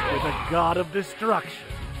fight with a god of destruction?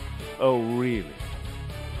 Oh, really?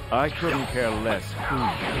 I couldn't care less who.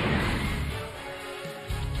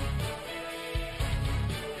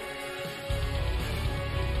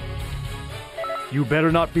 You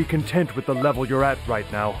better not be content with the level you're at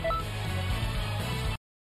right now.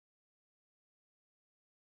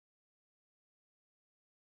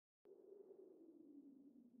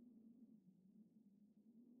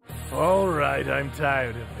 All right, I'm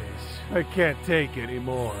tired of this. I can't take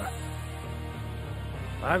anymore.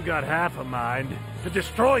 I've got half a mind to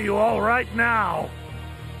destroy you all right now.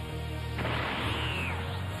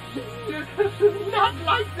 Not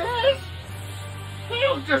like this!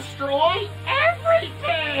 He'll destroy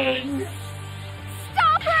everything!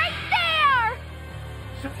 Stop right there!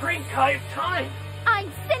 Supreme Kai of Time! I'm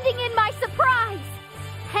sending in my surprise!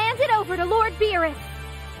 Hand it over to Lord Beerus.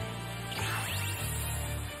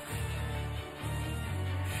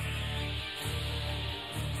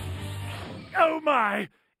 Oh my!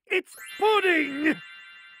 It's pudding!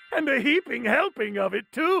 And a heaping helping of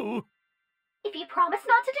it, too! If you promise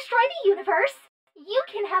not to destroy the universe, you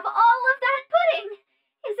can have all of that pudding!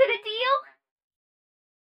 Is it a deal?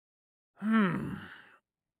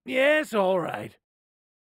 Yes, all right.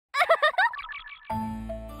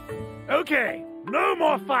 Okay, no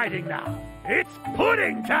more fighting now. It's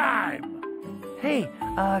pudding time! Hey,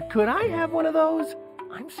 could I have one of those?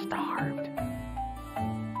 I'm starved.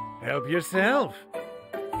 Help yourself.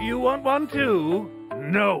 You want one too?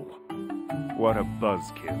 No. What a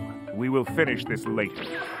buzzkill. We will finish this later.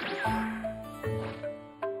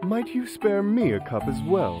 Might you spare me a cup as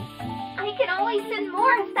well? I can always send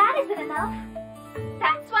more if that isn't enough.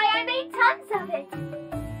 That's why I made tons of it.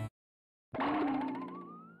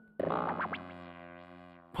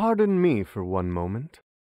 Pardon me for one moment.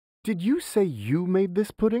 Did you say you made this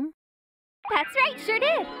pudding? That's right, sure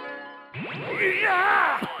did.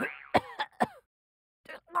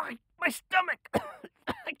 My stomach!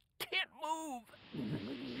 I can't move!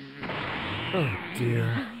 Oh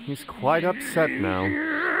dear, he's quite upset now.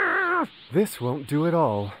 This won't do at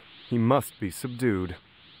all. He must be subdued.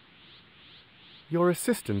 Your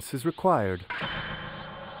assistance is required.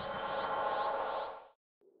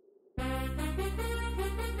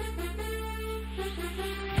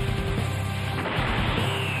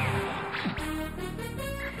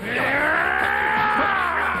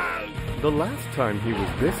 The last time he was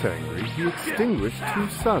this angry, he extinguished 2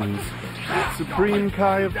 suns. Supreme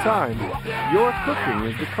Kai of Time, your cooking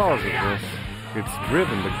is the cause of this. It's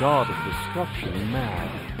driven the god of destruction mad.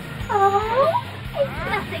 Oh, it's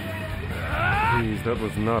nothing. Please, that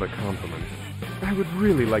was not a compliment. I would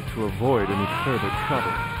really like to avoid any further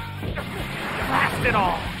trouble. Blast it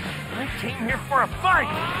all! I came here for a fight!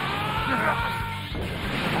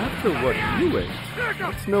 After what you ate,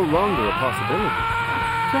 it's no longer a possibility.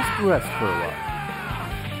 Just rest for a while.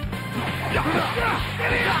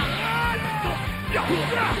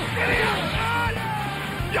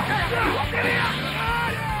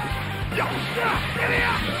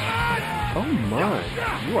 Oh my,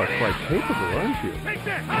 you are quite capable, aren't you?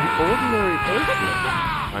 An ordinary earthling.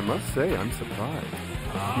 I must say, I'm surprised.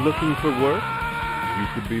 Looking for work? You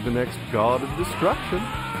could be the next god of destruction.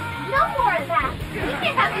 No more of that. You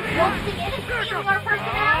can't have this waltzing in and stealing our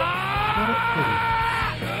personnel. What a pity.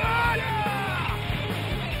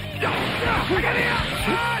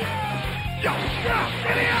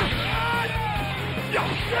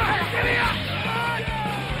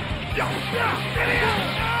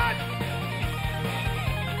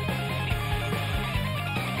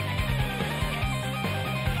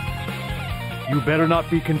 You better not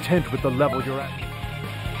be content with the level you're at.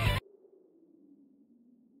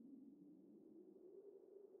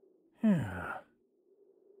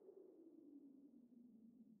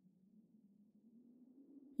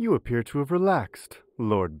 You appear to have relaxed,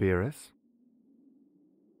 Lord Beerus.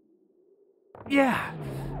 Yeah,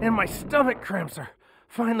 and my stomach cramps are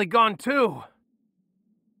finally gone too.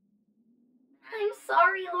 I'm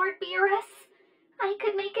sorry, Lord Beerus. I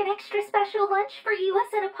could make an extra special lunch for you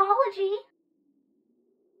as an apology.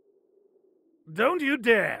 Don't you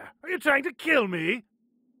dare! Are you trying to kill me?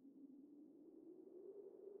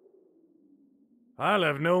 I'll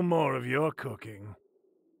have no more of your cooking.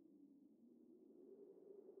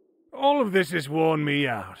 All of this has worn me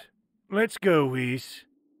out. Let's go, Whis.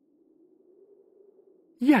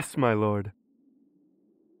 Yes, my lord.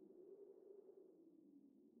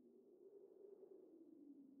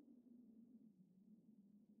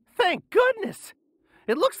 Thank goodness!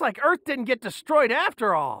 It looks like Earth didn't get destroyed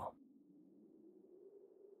after all.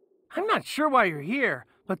 I'm not sure why you're here,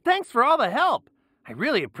 but thanks for all the help. I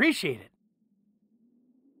really appreciate it.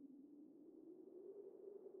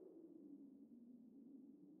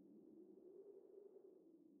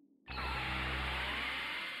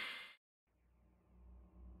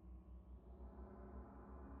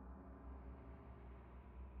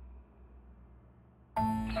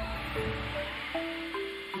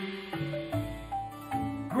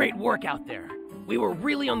 Great work out there. We were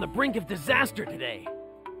really on the brink of disaster today.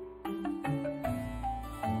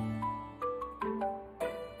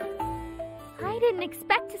 I didn't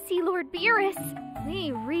expect to see Lord Beerus.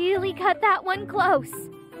 We really cut that one close.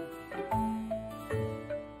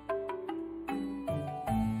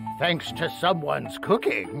 Thanks to someone's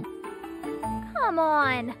cooking. Come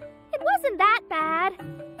on. It wasn't that bad.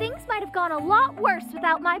 Things might have gone a lot worse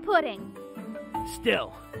without my pudding.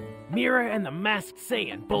 Still, Mira and the Masked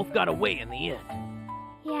Saiyan both got away in the end.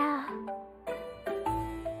 Yeah.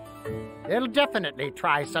 They'll definitely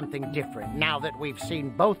try something different now that we've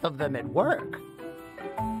seen both of them at work.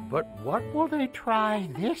 But what will they try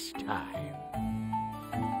this time?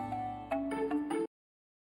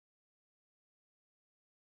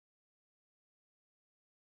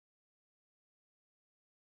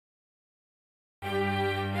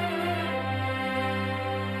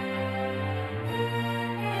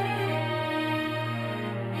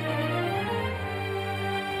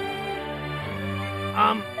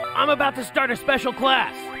 I'm about to start a special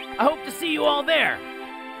class. I hope to see you all there.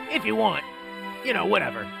 If you want. You know,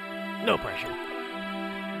 whatever. No pressure.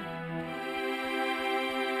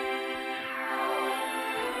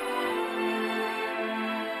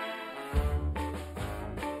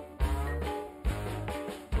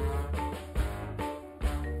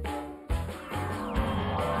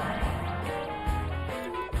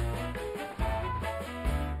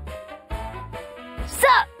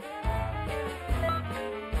 Sup?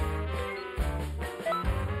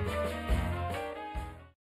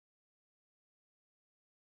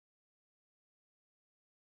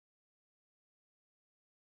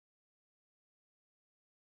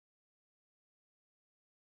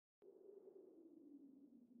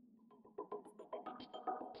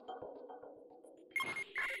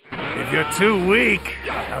 If you're too weak,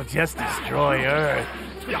 I'll just destroy Earth.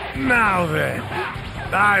 Now then,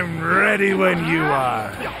 I'm ready when you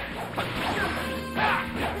are.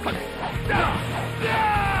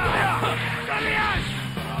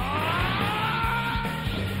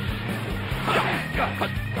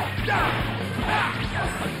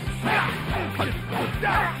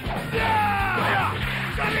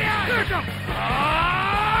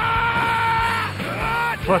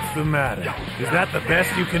 What's the matter? Is that the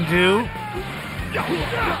best you can do?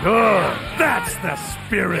 Good, that's the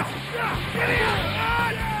spirit.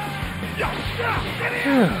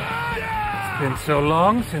 It's been so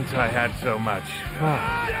long since I had so much fun.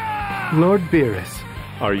 Lord Beerus,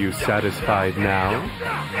 are you satisfied now?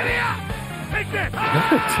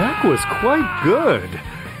 That attack was quite good.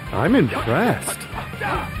 I'm impressed.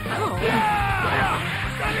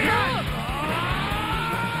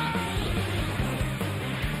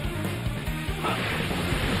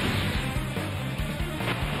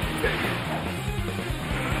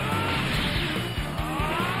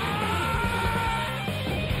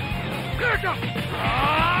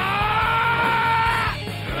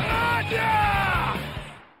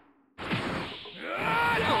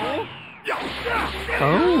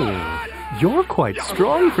 Oh, you're quite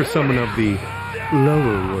strong for someone of the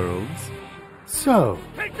lower worlds. So,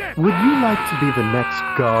 would you like to be the next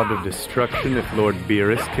god of destruction if Lord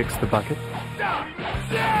Beerus kicks the bucket? I'll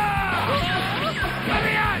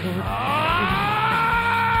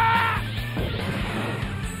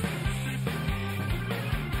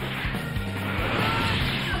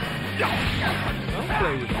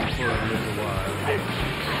play with you for a little while.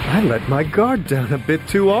 I let my guard down a bit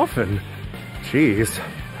too often. Jeez,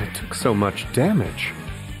 I took so much damage.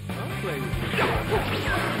 I'll play with you.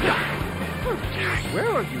 Where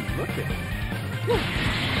are you looking?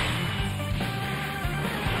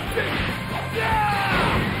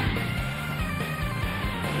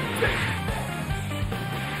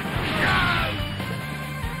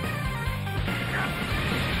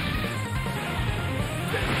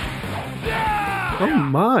 Oh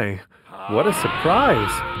my, what a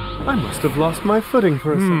surprise. I must have lost my footing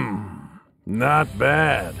for a second. Not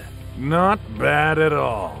bad. Not bad at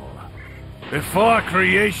all. Before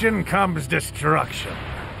creation comes destruction.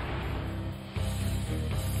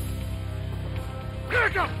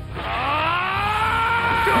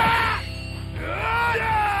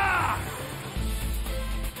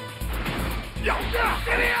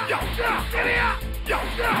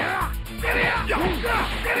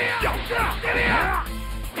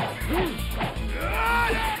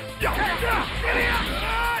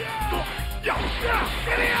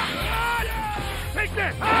 Take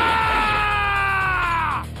this! Now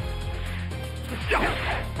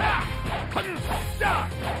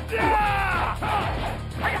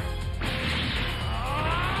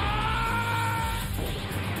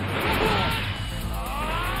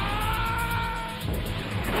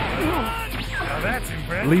that's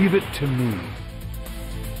impressive. Leave it to me.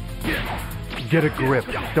 Get a grip.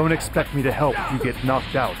 Don't expect me to help if you get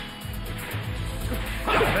knocked out.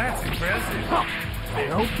 That's impressive.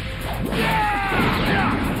 Nope.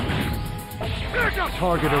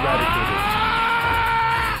 Target eradicated.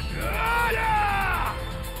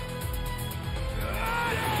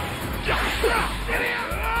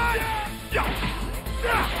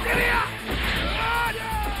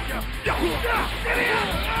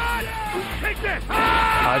 Take this!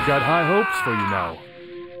 I've got high hopes for you now.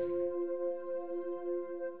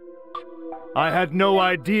 I had no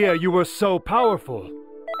idea you were so powerful.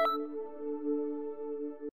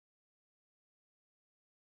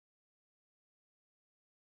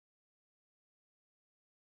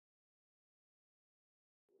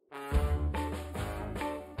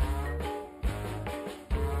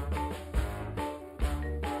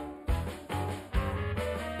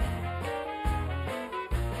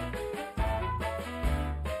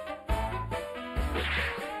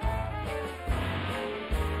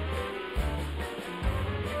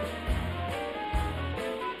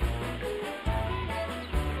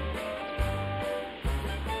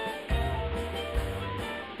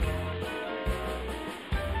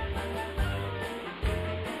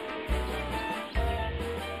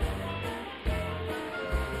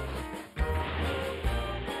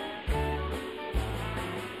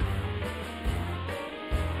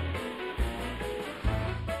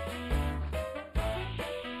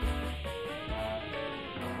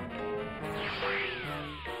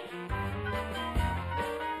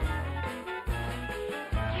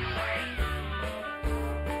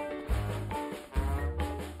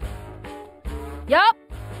 Yup.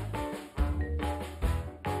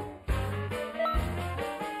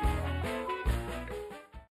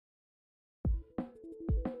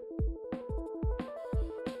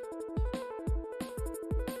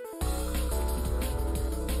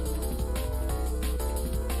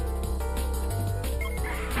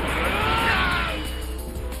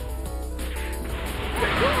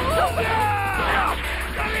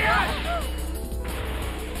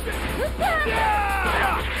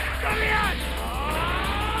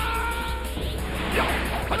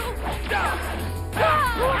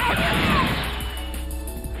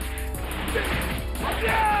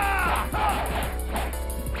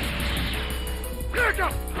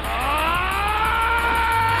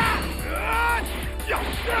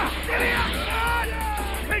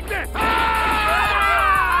 Take this!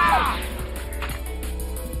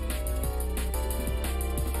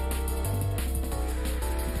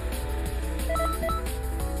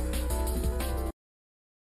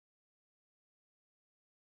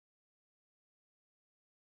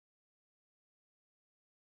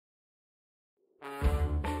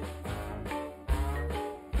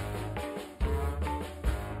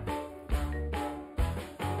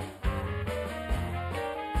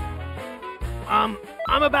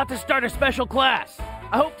 I'm about to start a special class.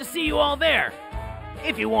 I hope to see you all there.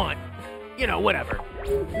 If you want. You know, whatever.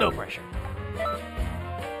 No pressure.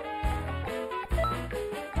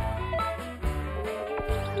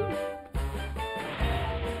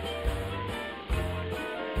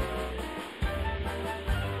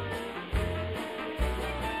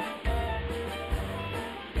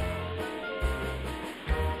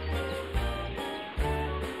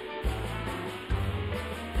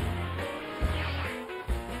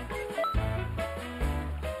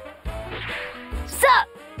 Sup?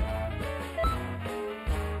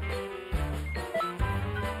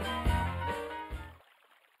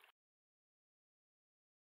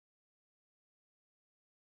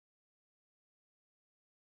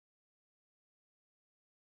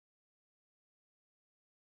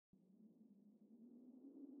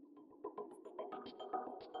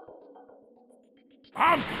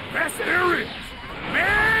 I'm best there is.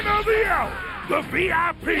 Man of the hour. The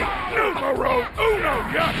VIP. Numero uno.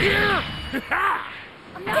 You hear? Dad,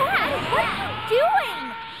 what are you doing?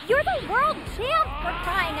 You're the world champ for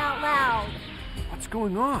crying out loud. What's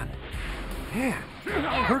going on? Man,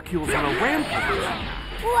 Hercule's on a rampage.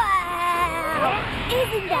 Wow!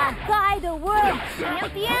 Isn't that guy the world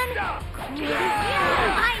champion? Crazy.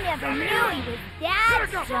 I never knew he was that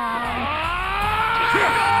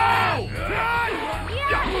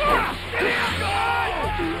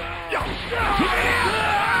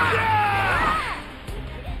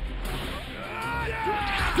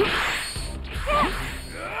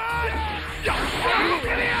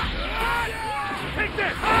Take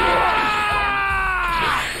this!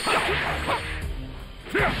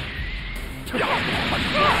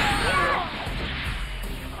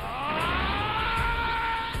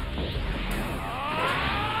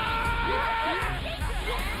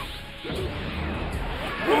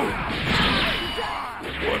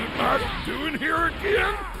 What am I doing here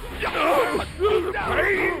again? Oh, the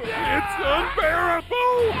pain! It's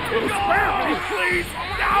unbearable! Spare me, please!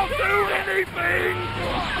 I'll do anything!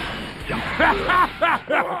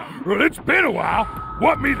 Well, it's been a while.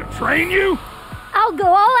 Want me to train you? I'll go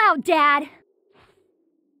all out, Dad.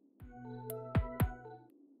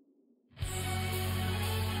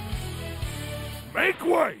 Make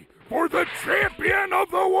way for the champion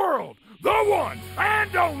of the world, the one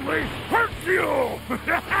and only Hercule!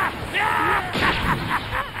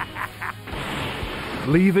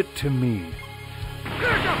 Leave it to me.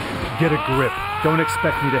 Get a grip. Don't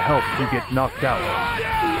expect me to help if you get knocked out.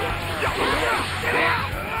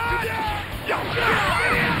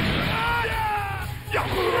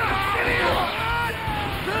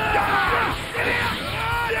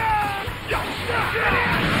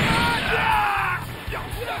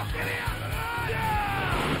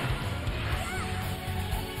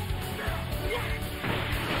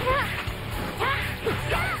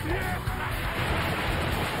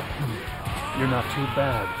 You're not too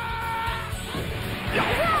bad.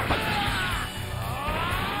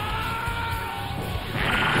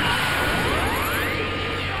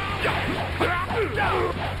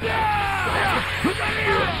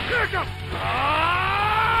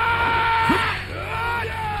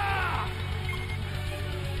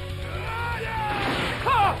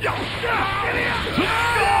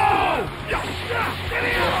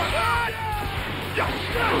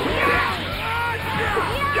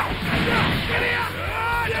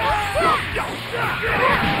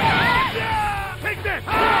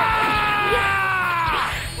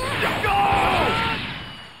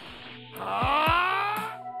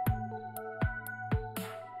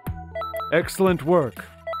 Excellent work.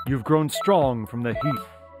 You've grown strong from the heat.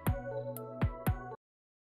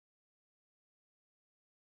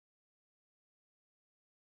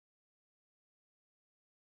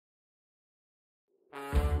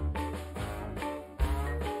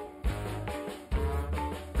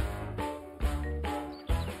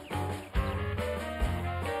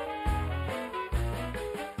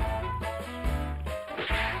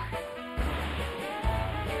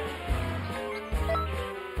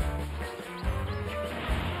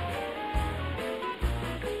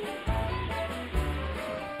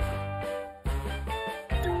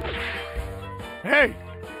 Hey!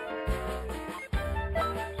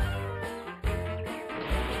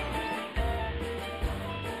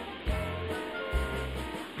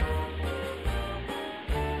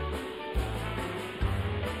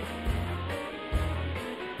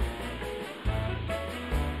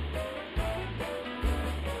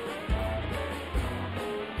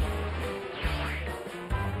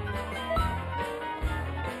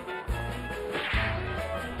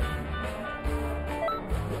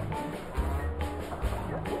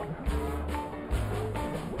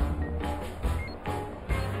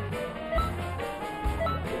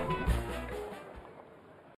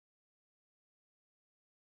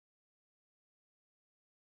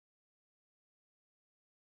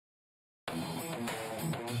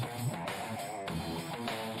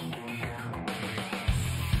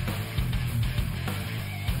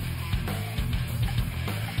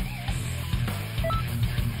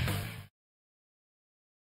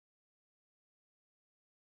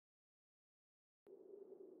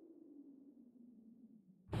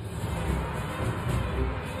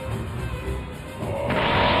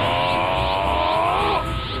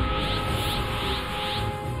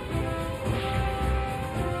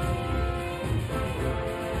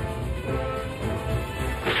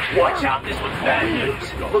 Watch out, this one's bad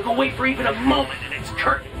news. Look away for even a moment and it's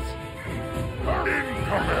curtains.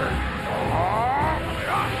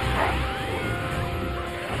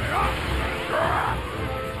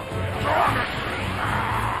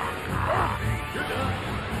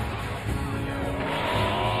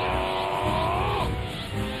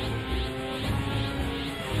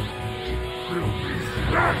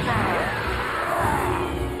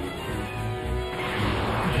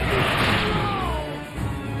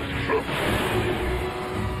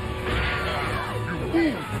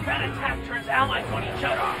 That attack turns allies on each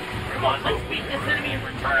other. Come on, let's beat this enemy and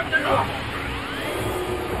return him to normal.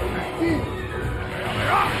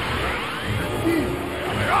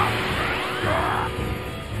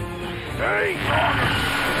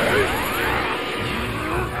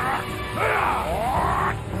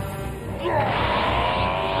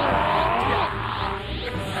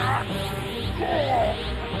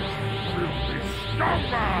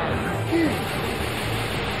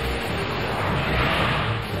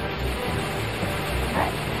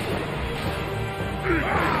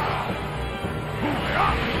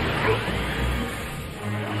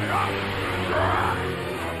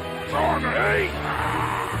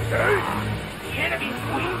 The enemy's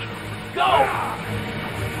weak. Go!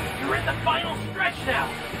 You're in the final stretch now.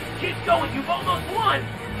 Keep going, you've almost won.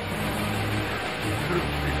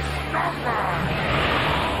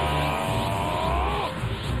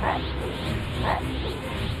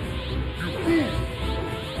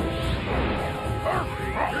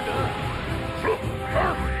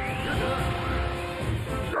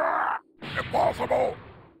 Impossible!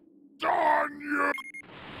 Darn you!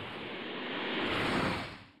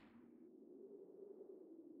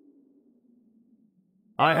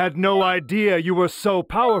 I had no idea you were so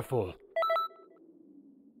powerful.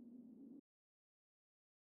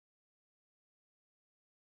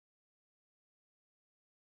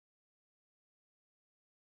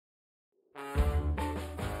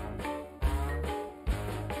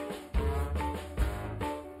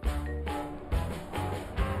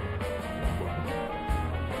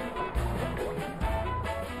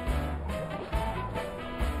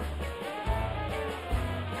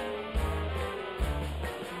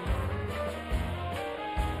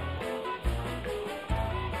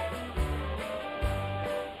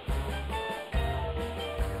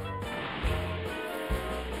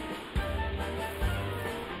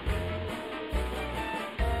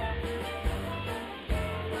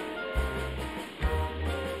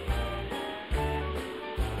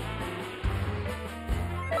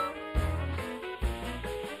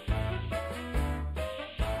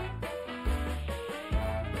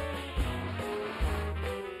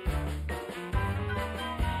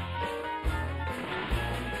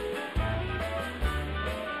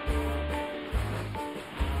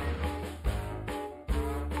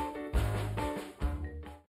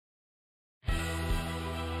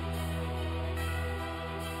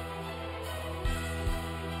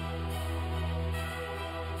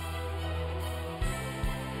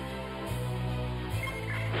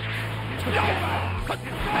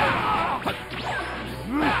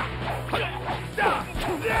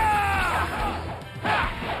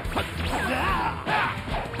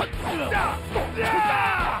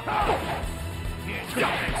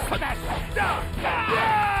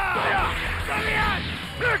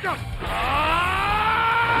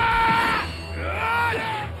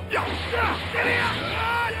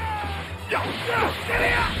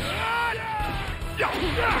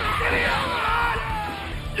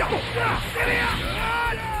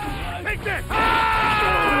 Take this!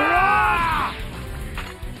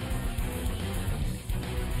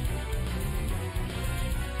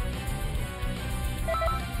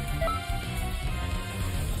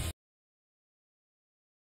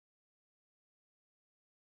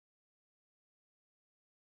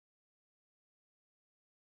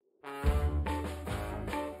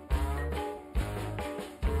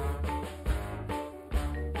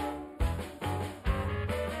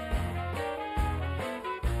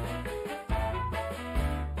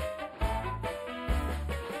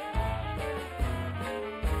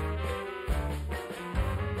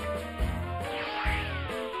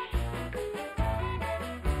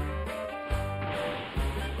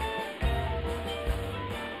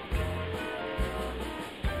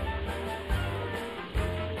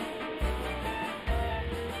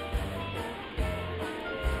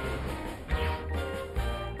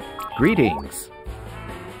 Greetings.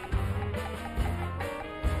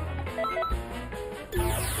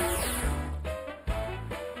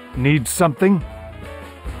 Need something?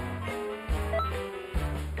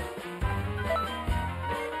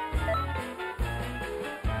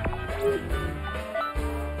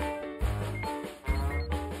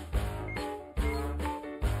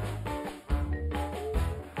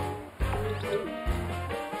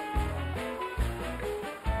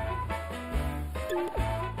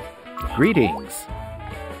 Greetings.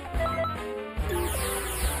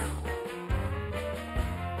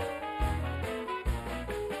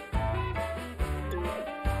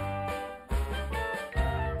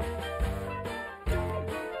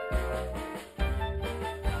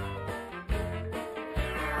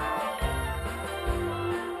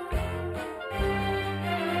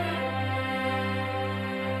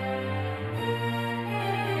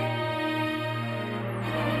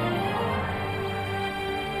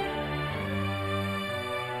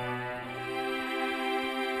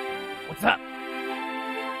 What's up?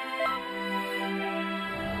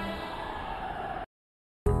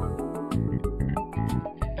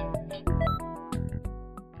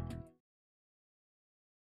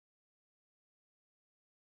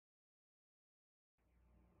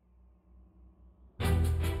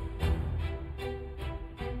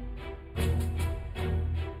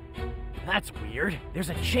 That's weird. There's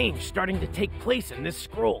a change starting to take place in this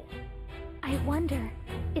scroll. I wonder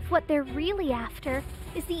if what they're really after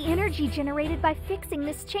is the energy generated by fixing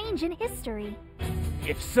this change in history.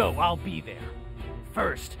 If so, I'll be there.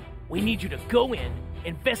 First, we need you to go in,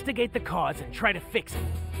 investigate the cause, and try to fix it.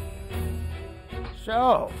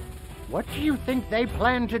 So, what do you think they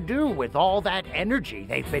plan to do with all that energy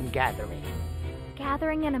they've been gathering?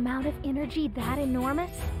 Gathering an amount of energy that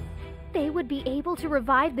enormous, they would be able to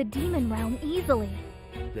revive the demon realm easily.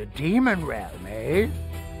 The demon realm, eh?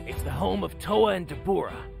 It's the home of Toa and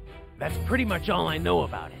Dabura. That's pretty much all I know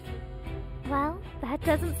about it. Well, that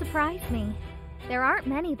doesn't surprise me. There aren't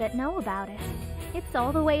many that know about it. It's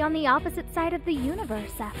all the way on the opposite side of the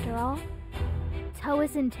universe, after all.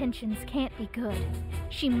 Toa's intentions can't be good.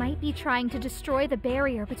 She might be trying to destroy the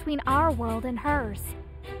barrier between our world and hers.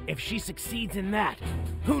 If she succeeds in that,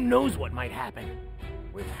 who knows what might happen?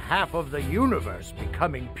 With half of the universe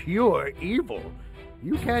becoming pure evil,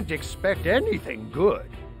 you can't expect anything good.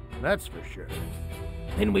 That's for sure.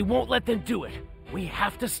 Then we won't let them do it. We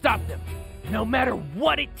have to stop them, no matter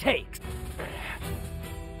what it takes.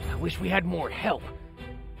 I wish we had more help.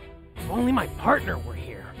 If only my partner were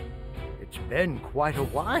here. It's been quite a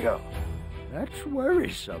while. That's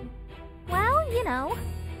worrisome. Well, you know,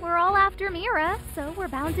 we're all after Mira, so we're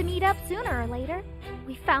bound to meet up sooner or later.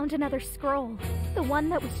 We found another scroll. The one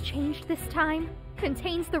that was changed this time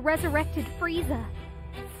contains the resurrected Frieza.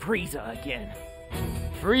 Frieza again.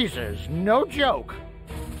 Frieza's no joke.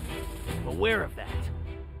 Aware of that.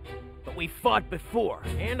 But we fought before,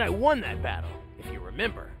 and I won that battle, if you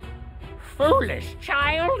remember. Foolish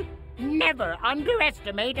child! Never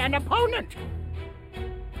underestimate an opponent!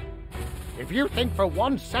 If you think for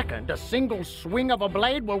 1 second a single swing of a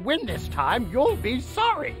blade will win this time, you'll be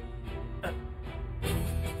sorry.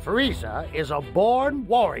 Frieza is a born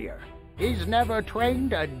warrior. He's never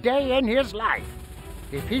trained a day in his life.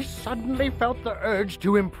 If he suddenly felt the urge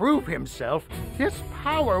to improve himself, his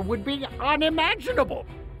power would be unimaginable.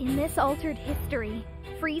 In this altered history,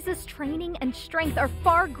 Frieza's training and strength are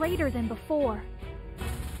far greater than before.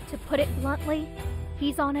 To put it bluntly,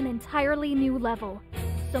 he's on an entirely new level,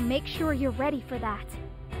 so make sure you're ready for that.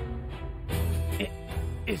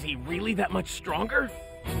 Is he really that much stronger?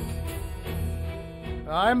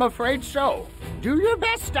 I'm afraid so. Do your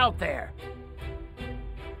best out there.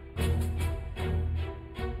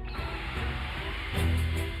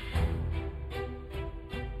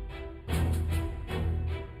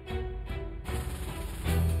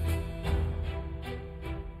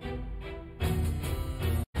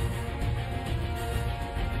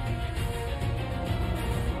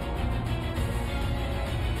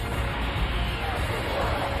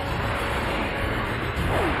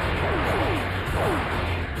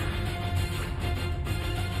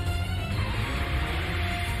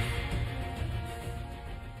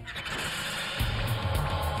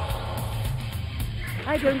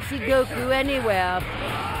 I don't see Goku anywhere.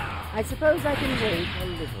 I suppose I can wait a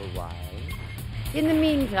little while. In the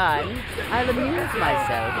meantime, I'll amuse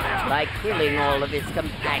myself by killing all of his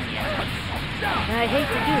companions. I hate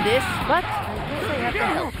to do this, but I guess I have to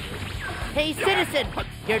help you. Hey, citizen!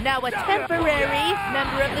 You're now a temporary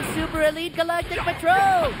member of the Super Elite Galactic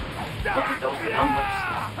Patrol! Look at those numbers!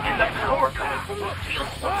 And the power coming from them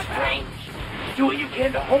feels so strange! Do what you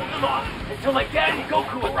can to hold them off until my dad and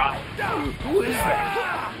Goku arrive! Who is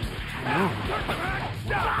that?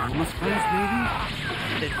 Almost friends, maybe?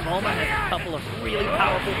 This moment has a couple of really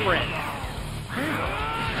powerful friends.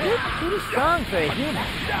 Pretty strong for a human.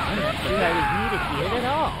 I'm not sure I was needed here at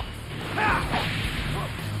all.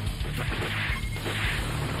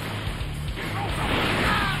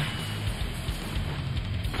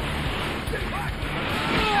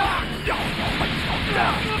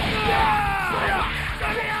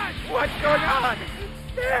 What's going on?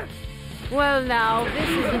 Well now, this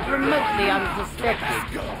isn't remotely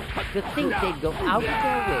unsuspected. To think they'd go out of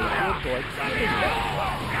their way to avoid killing me.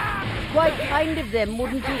 Quite kind of them,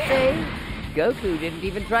 wouldn't you say? Goku didn't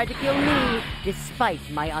even try to kill me, despite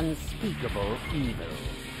my unspeakable evil.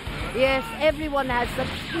 Yes, everyone has such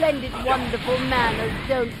splendid, wonderful manners,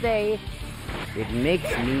 don't they? It makes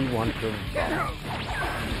me want to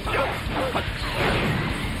vomit.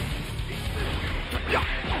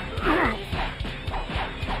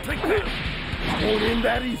 Won't end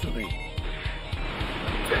that easily.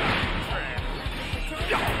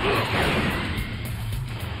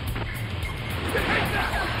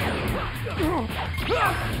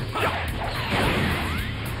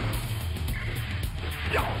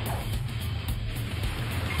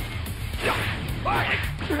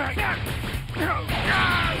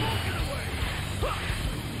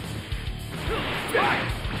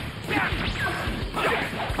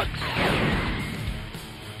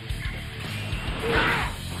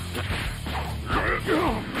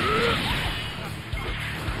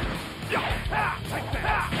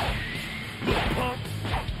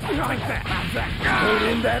 Won't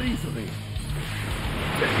end that easily.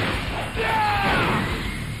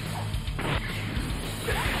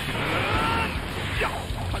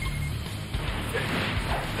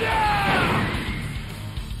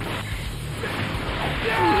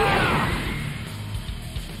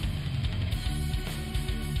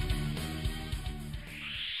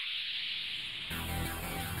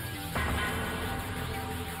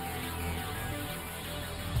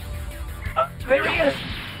 There he is!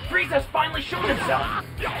 Frieza's finally shown himself!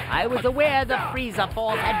 I was aware the Frieza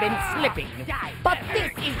ball had been slipping, but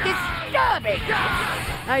this is disturbing!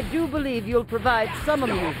 I do believe you'll provide some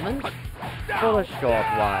amusement for a short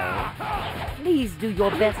while. Please do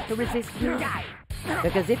your best to resist me,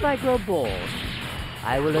 because if I grow bored,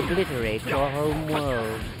 I will obliterate your home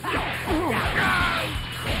world.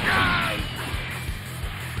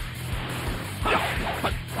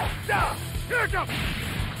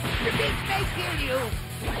 Your beast may kill you!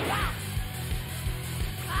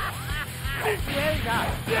 Where's up?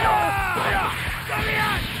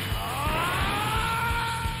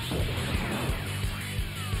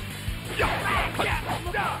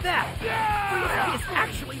 That! Frieza is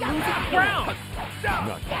actually losing ground!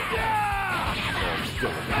 Not yet. I'm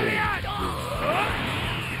still a kid.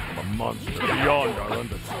 I'm a monster beyond our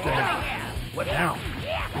understanding. What now?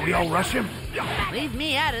 Do we all rush him? Leave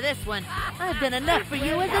me out of this one. I've done enough for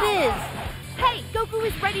you as it is. Hey, Goku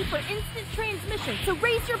is ready for instant transmission, so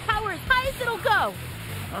raise your power as high as it'll go.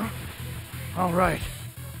 Huh? All right,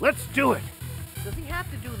 let's do it. Does he have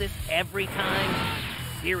to do this Every time?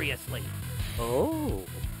 Seriously. Oh,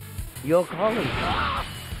 you're calling him,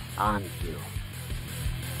 aren't you?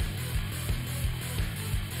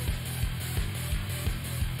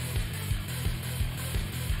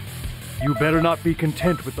 You better not be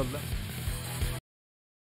content with the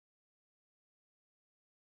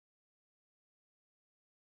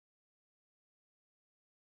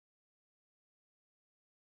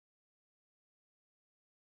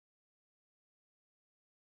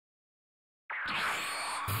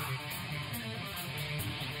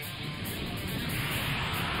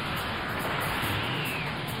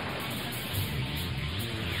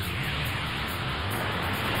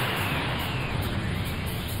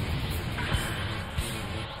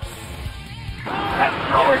That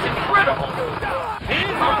thrower's incredible!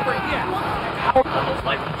 It's over here! Power levels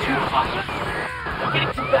might be too high. I'm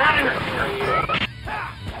getting some bad energy.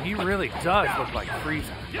 He really does look like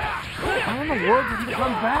Frieza. How in the world did he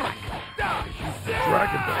come back?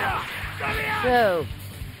 Dragon Ball. So,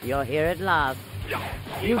 you're here at last.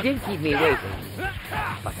 You did keep me waiting.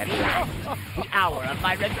 But at last, the hour of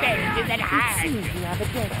my revenge is at hand. It seems you have a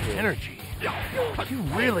destiny. Energy. You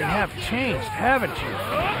really have changed, haven't you?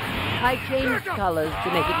 I changed colors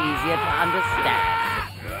to make it easier to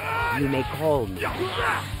understand. You may call me.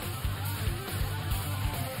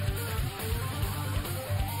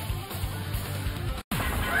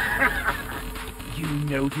 You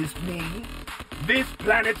noticed me? This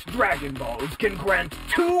planet's Dragon Balls can grant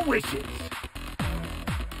 2 wishes.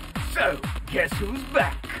 So, guess who's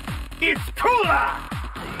back? It's Cooler!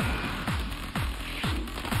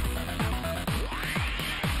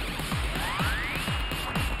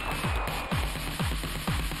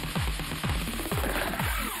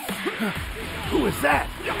 Who is that?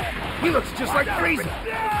 He looks just like Frieza!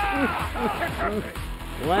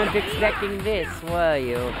 Weren't expecting this, were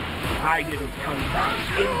you? I didn't come back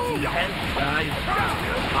empty-handed.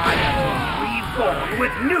 I am reborn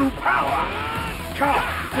with new power! Come,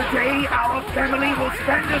 today our family will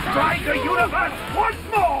stand astride the universe once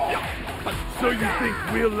more! So you think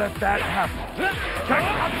we'll let that happen?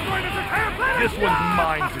 This one's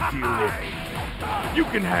mine to deal with. You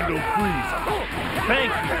can handle Frieza. Thank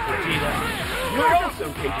you, Vegeta. You're also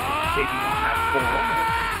capable of taking on that form.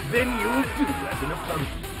 Then you'll do as an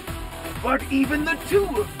opponent. But even the two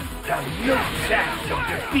of you have no chance of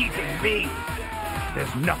defeating me.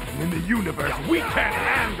 There's nothing in the universe we can't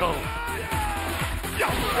handle.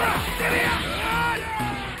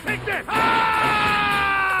 Take this!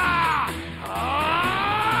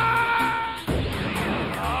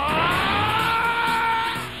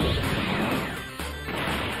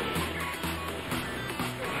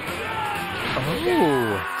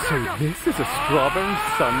 Oh, so this is a strawberry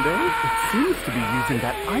sundae? It seems to be using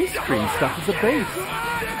that ice cream stuff as a base.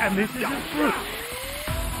 And this is a fruit.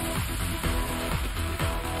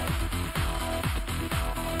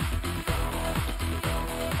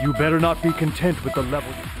 You better not be content with the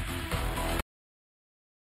level.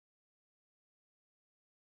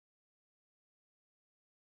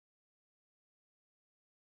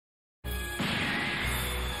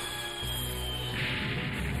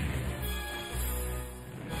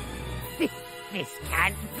 This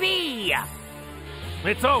can't be!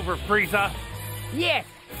 It's over, Frieza. Yes,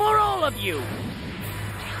 for all of you!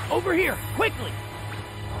 Over here, quickly!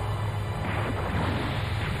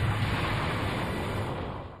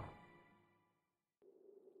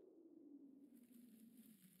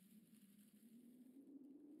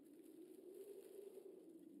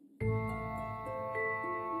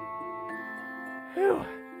 Phew.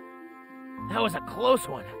 That was a close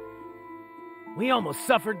one. We almost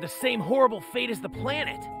suffered the same horrible fate as the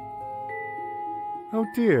planet. Oh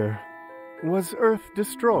dear. Was Earth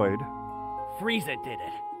destroyed? Frieza did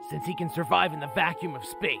it, since he can survive in the vacuum of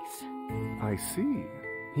space. I see.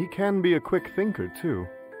 He can be a quick thinker, too.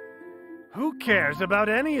 Who cares about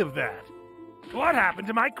any of that? What happened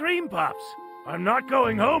to my cream puffs? I'm not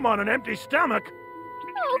going home on an empty stomach.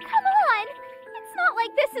 Oh, come on! It's not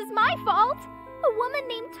like this is my fault! A woman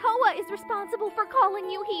named Toa is responsible for calling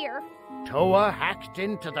you here. Toa hacked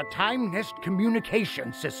into the Time Nest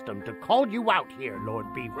communication system to call you out here, Lord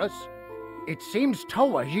Beerus. It seems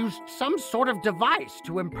Toa used some sort of device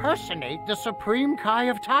to impersonate the Supreme Kai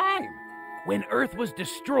of Time. When Earth was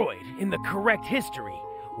destroyed in the correct history,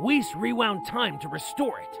 Whis rewound time to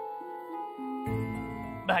restore it.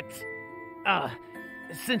 But,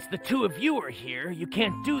 since the two of you are here, you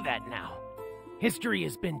can't do that now. History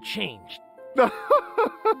has been changed.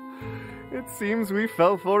 It seems we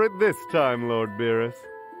fell for it this time, Lord Beerus.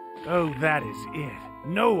 Oh, that is it.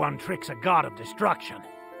 No one tricks a god of destruction.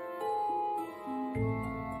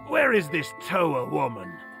 Where is this Toa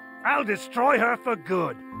woman? I'll destroy her for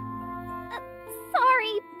good.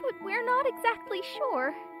 Sorry, but we're not exactly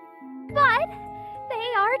sure. But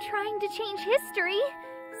they are trying to change history,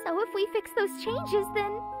 so if we fix those changes,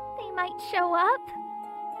 then they might show up.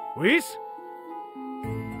 Whis?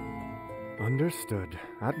 Understood.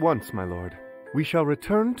 At once, my lord. We shall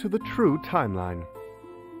return to the true timeline.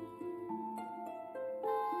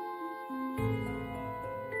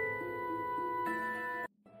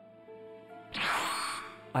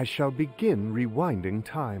 I shall begin rewinding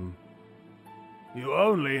time. You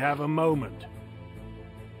only have a moment.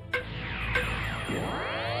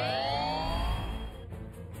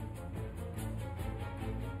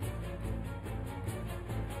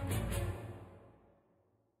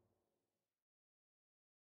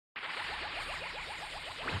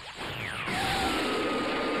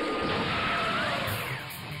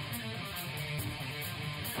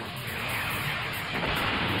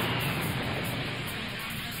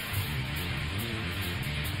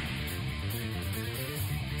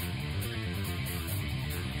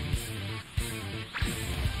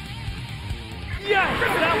 Yes!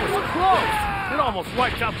 That was close! It almost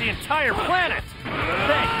wiped out the entire planet!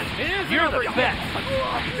 Thanks! You're the best!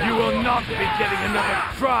 You will not be getting another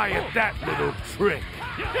try at that little trick.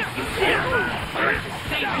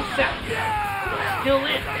 Save yourself. Still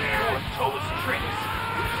in on Toa's tricks.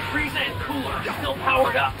 Frieza and Cooler are still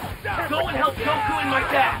powered up. Go and help Goku and my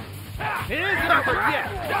dad. It isn't over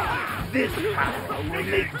yet! This power will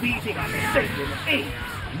make beating Satan aches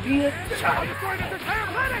mere time.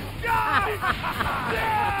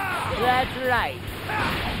 That's right.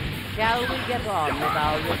 Shall we get on with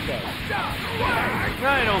our revenge?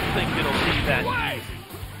 I don't think it'll be that easy.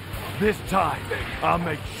 This time, I'll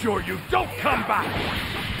make sure you don't come back.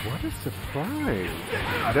 What a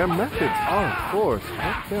surprise! Their methods are, of course,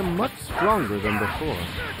 but they're much stronger than before.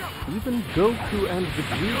 Even Goku and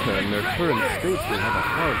Vegeta in their current states will have a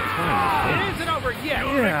hard time. It isn't over yet!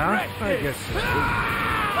 Yeah, I guess so.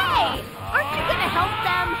 Hey! Aren't you gonna help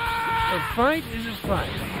them? A fight is a fight,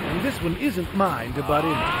 and this one isn't mine to butt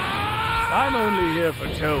into. I'm only here for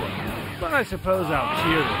Toa, but I suppose I'll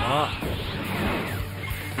cheer them on.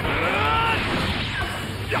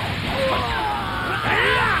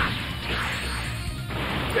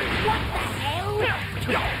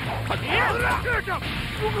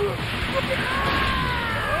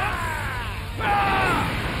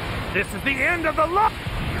 This is the end of the line.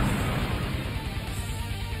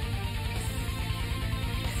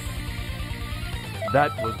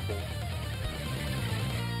 That was...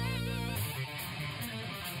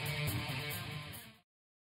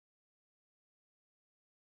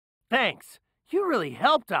 Thanks. You really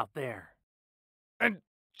helped out there. And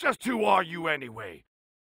just who are you anyway?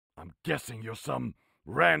 I'm guessing you're some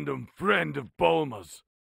random friend of Bulma's.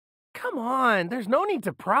 Come on, there's no need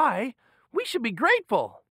to pry. We should be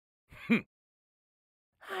grateful.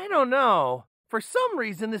 I don't know. For some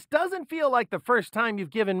reason, this doesn't feel like the first time you've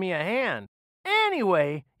given me a hand.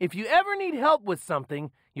 Anyway, if you ever need help with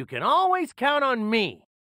something, you can always count on me.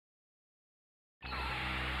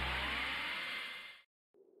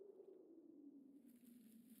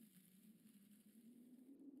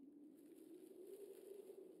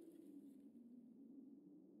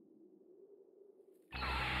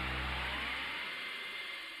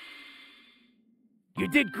 You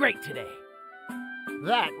did great today.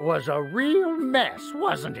 That was a real mess,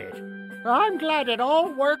 wasn't it? I'm glad it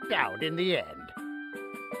all worked out in the end.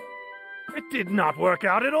 It did not work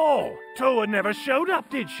out at all. Toa never showed up,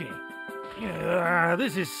 did she?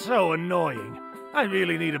 This is so annoying. I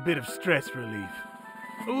really need a bit of stress relief.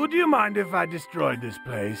 Would you mind if I destroyed this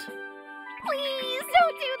place? Please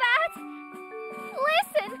don't do that!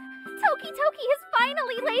 Listen! Toki Toki has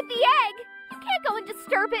finally laid the egg! You can't go and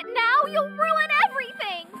disturb it now! You'll ruin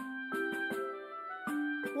everything!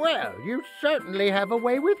 Well, you certainly have a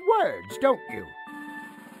way with words, don't you?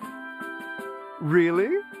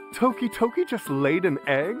 Really? Toki Toki just laid an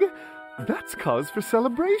egg? That's cause for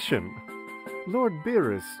celebration. Lord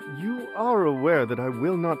Beerus, you are aware that I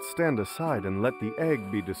will not stand aside and let the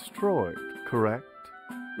egg be destroyed, correct?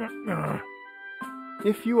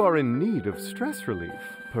 If you are in need of stress relief,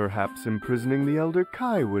 perhaps imprisoning the Elder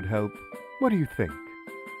Kai would help. What do you think?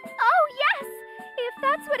 Oh, yes! If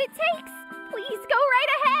that's what it takes, please go right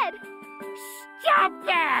ahead! Stop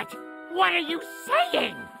that! What are you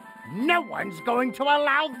saying? No one's going to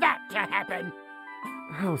allow that to happen.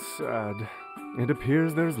 How sad. It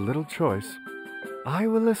appears there's little choice. I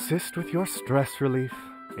will assist with your stress relief,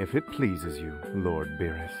 if it pleases you, Lord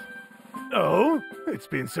Beerus. Oh, it's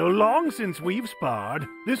been so long since we've sparred.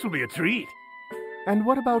 This will be a treat. And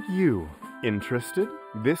what about you? Interested?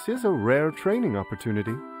 This is a rare training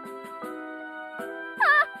opportunity.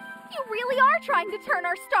 You really are trying to turn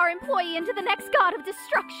our star employee into the next god of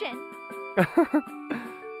destruction.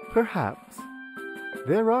 Perhaps.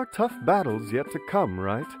 There are tough battles yet to come,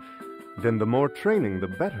 right? Then the more training, the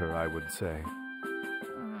better, I would say.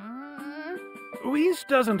 Whis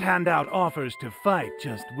doesn't hand out offers to fight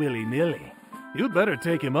just willy-nilly. You'd better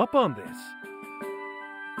take him up on this.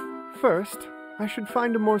 First, I should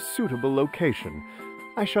find a more suitable location.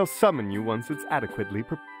 I shall summon you once it's adequately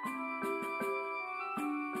prepared.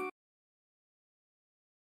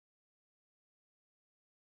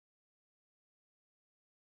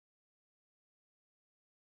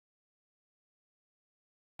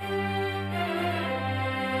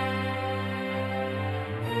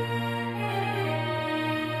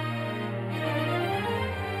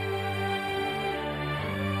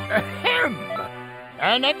 Ahem!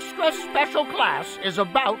 An extra special class is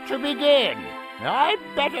about to begin. I'd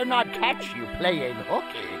better not catch you playing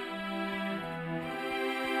hooky.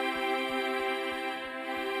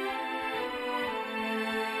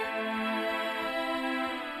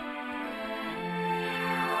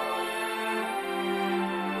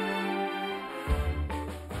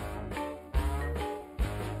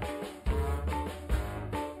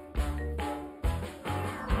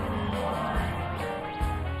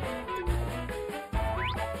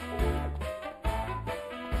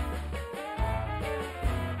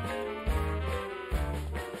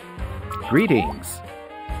 Greetings.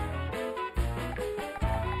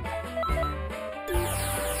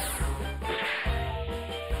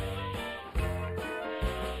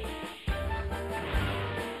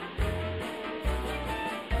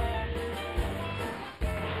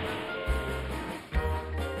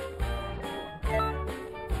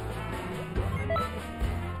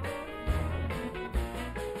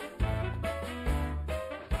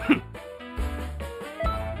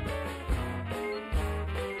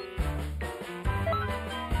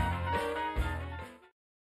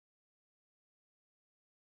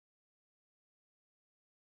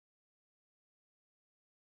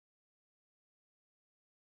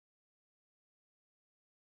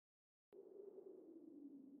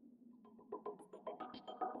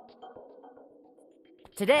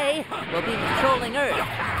 Today, we'll be patrolling Earth.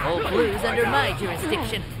 Old Blue's under my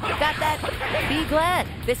jurisdiction. Got that? Be glad.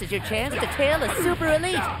 This is your chance to tail a super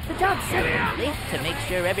elite. The job's simple, really, to make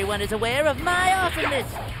sure everyone is aware of my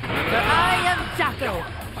awesomeness. For I am Jocko,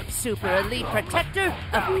 super elite protector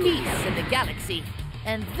of peace in the galaxy.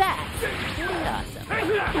 And that's pretty awesome.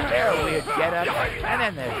 They're a weird getup, and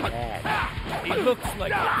then there's that. He looks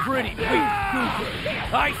like a pretty weak goober.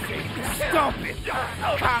 I say stomp it.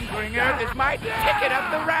 Conquering Earth is my ticket up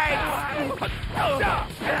the ranks.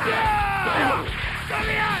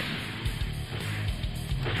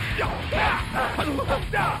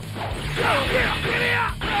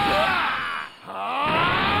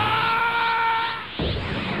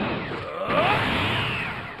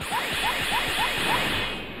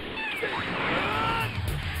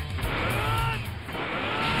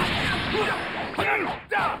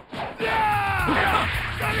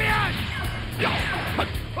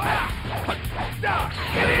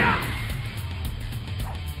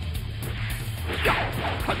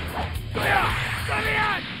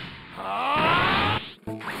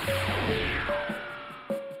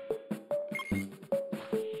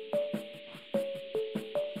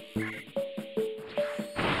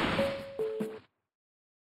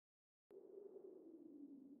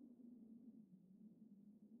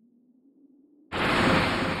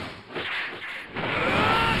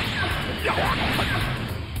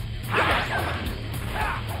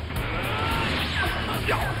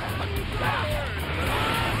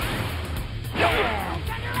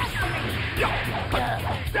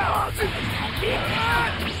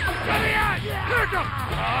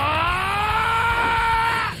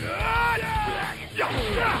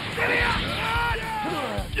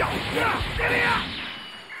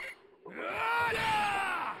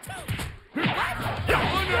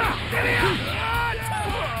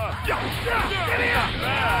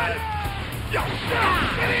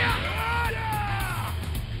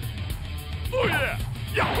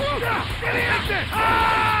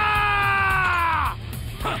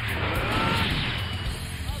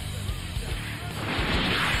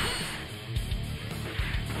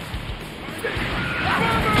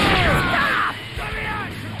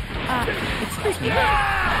 Excuse me.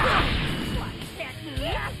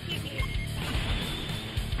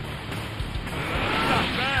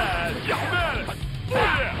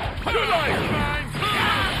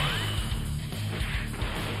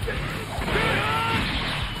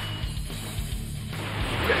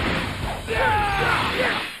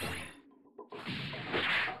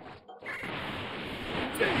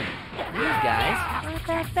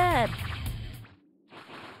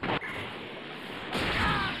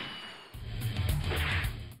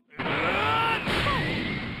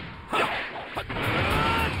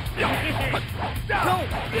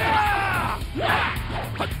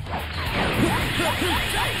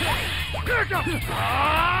 Take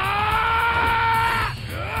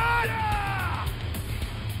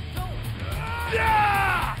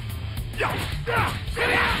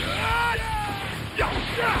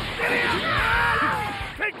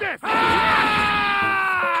this!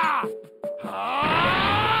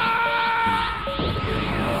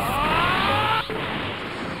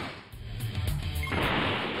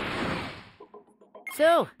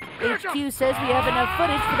 So, HQ says we have enough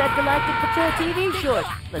footage for that Galactic Patrol TV short.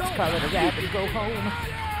 Let's call it a wrap and go home.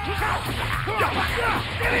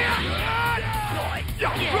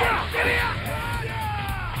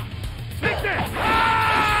 Take this!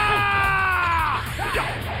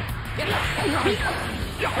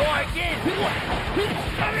 Go again!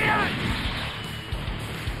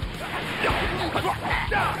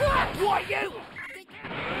 What, you?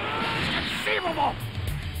 Inconceivable!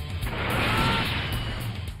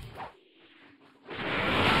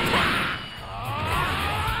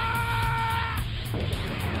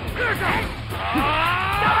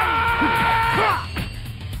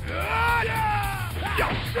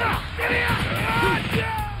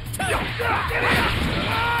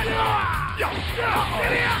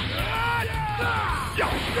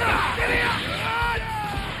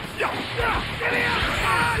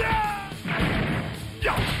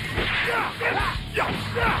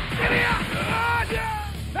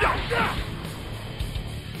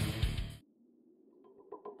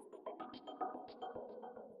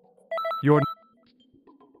 Your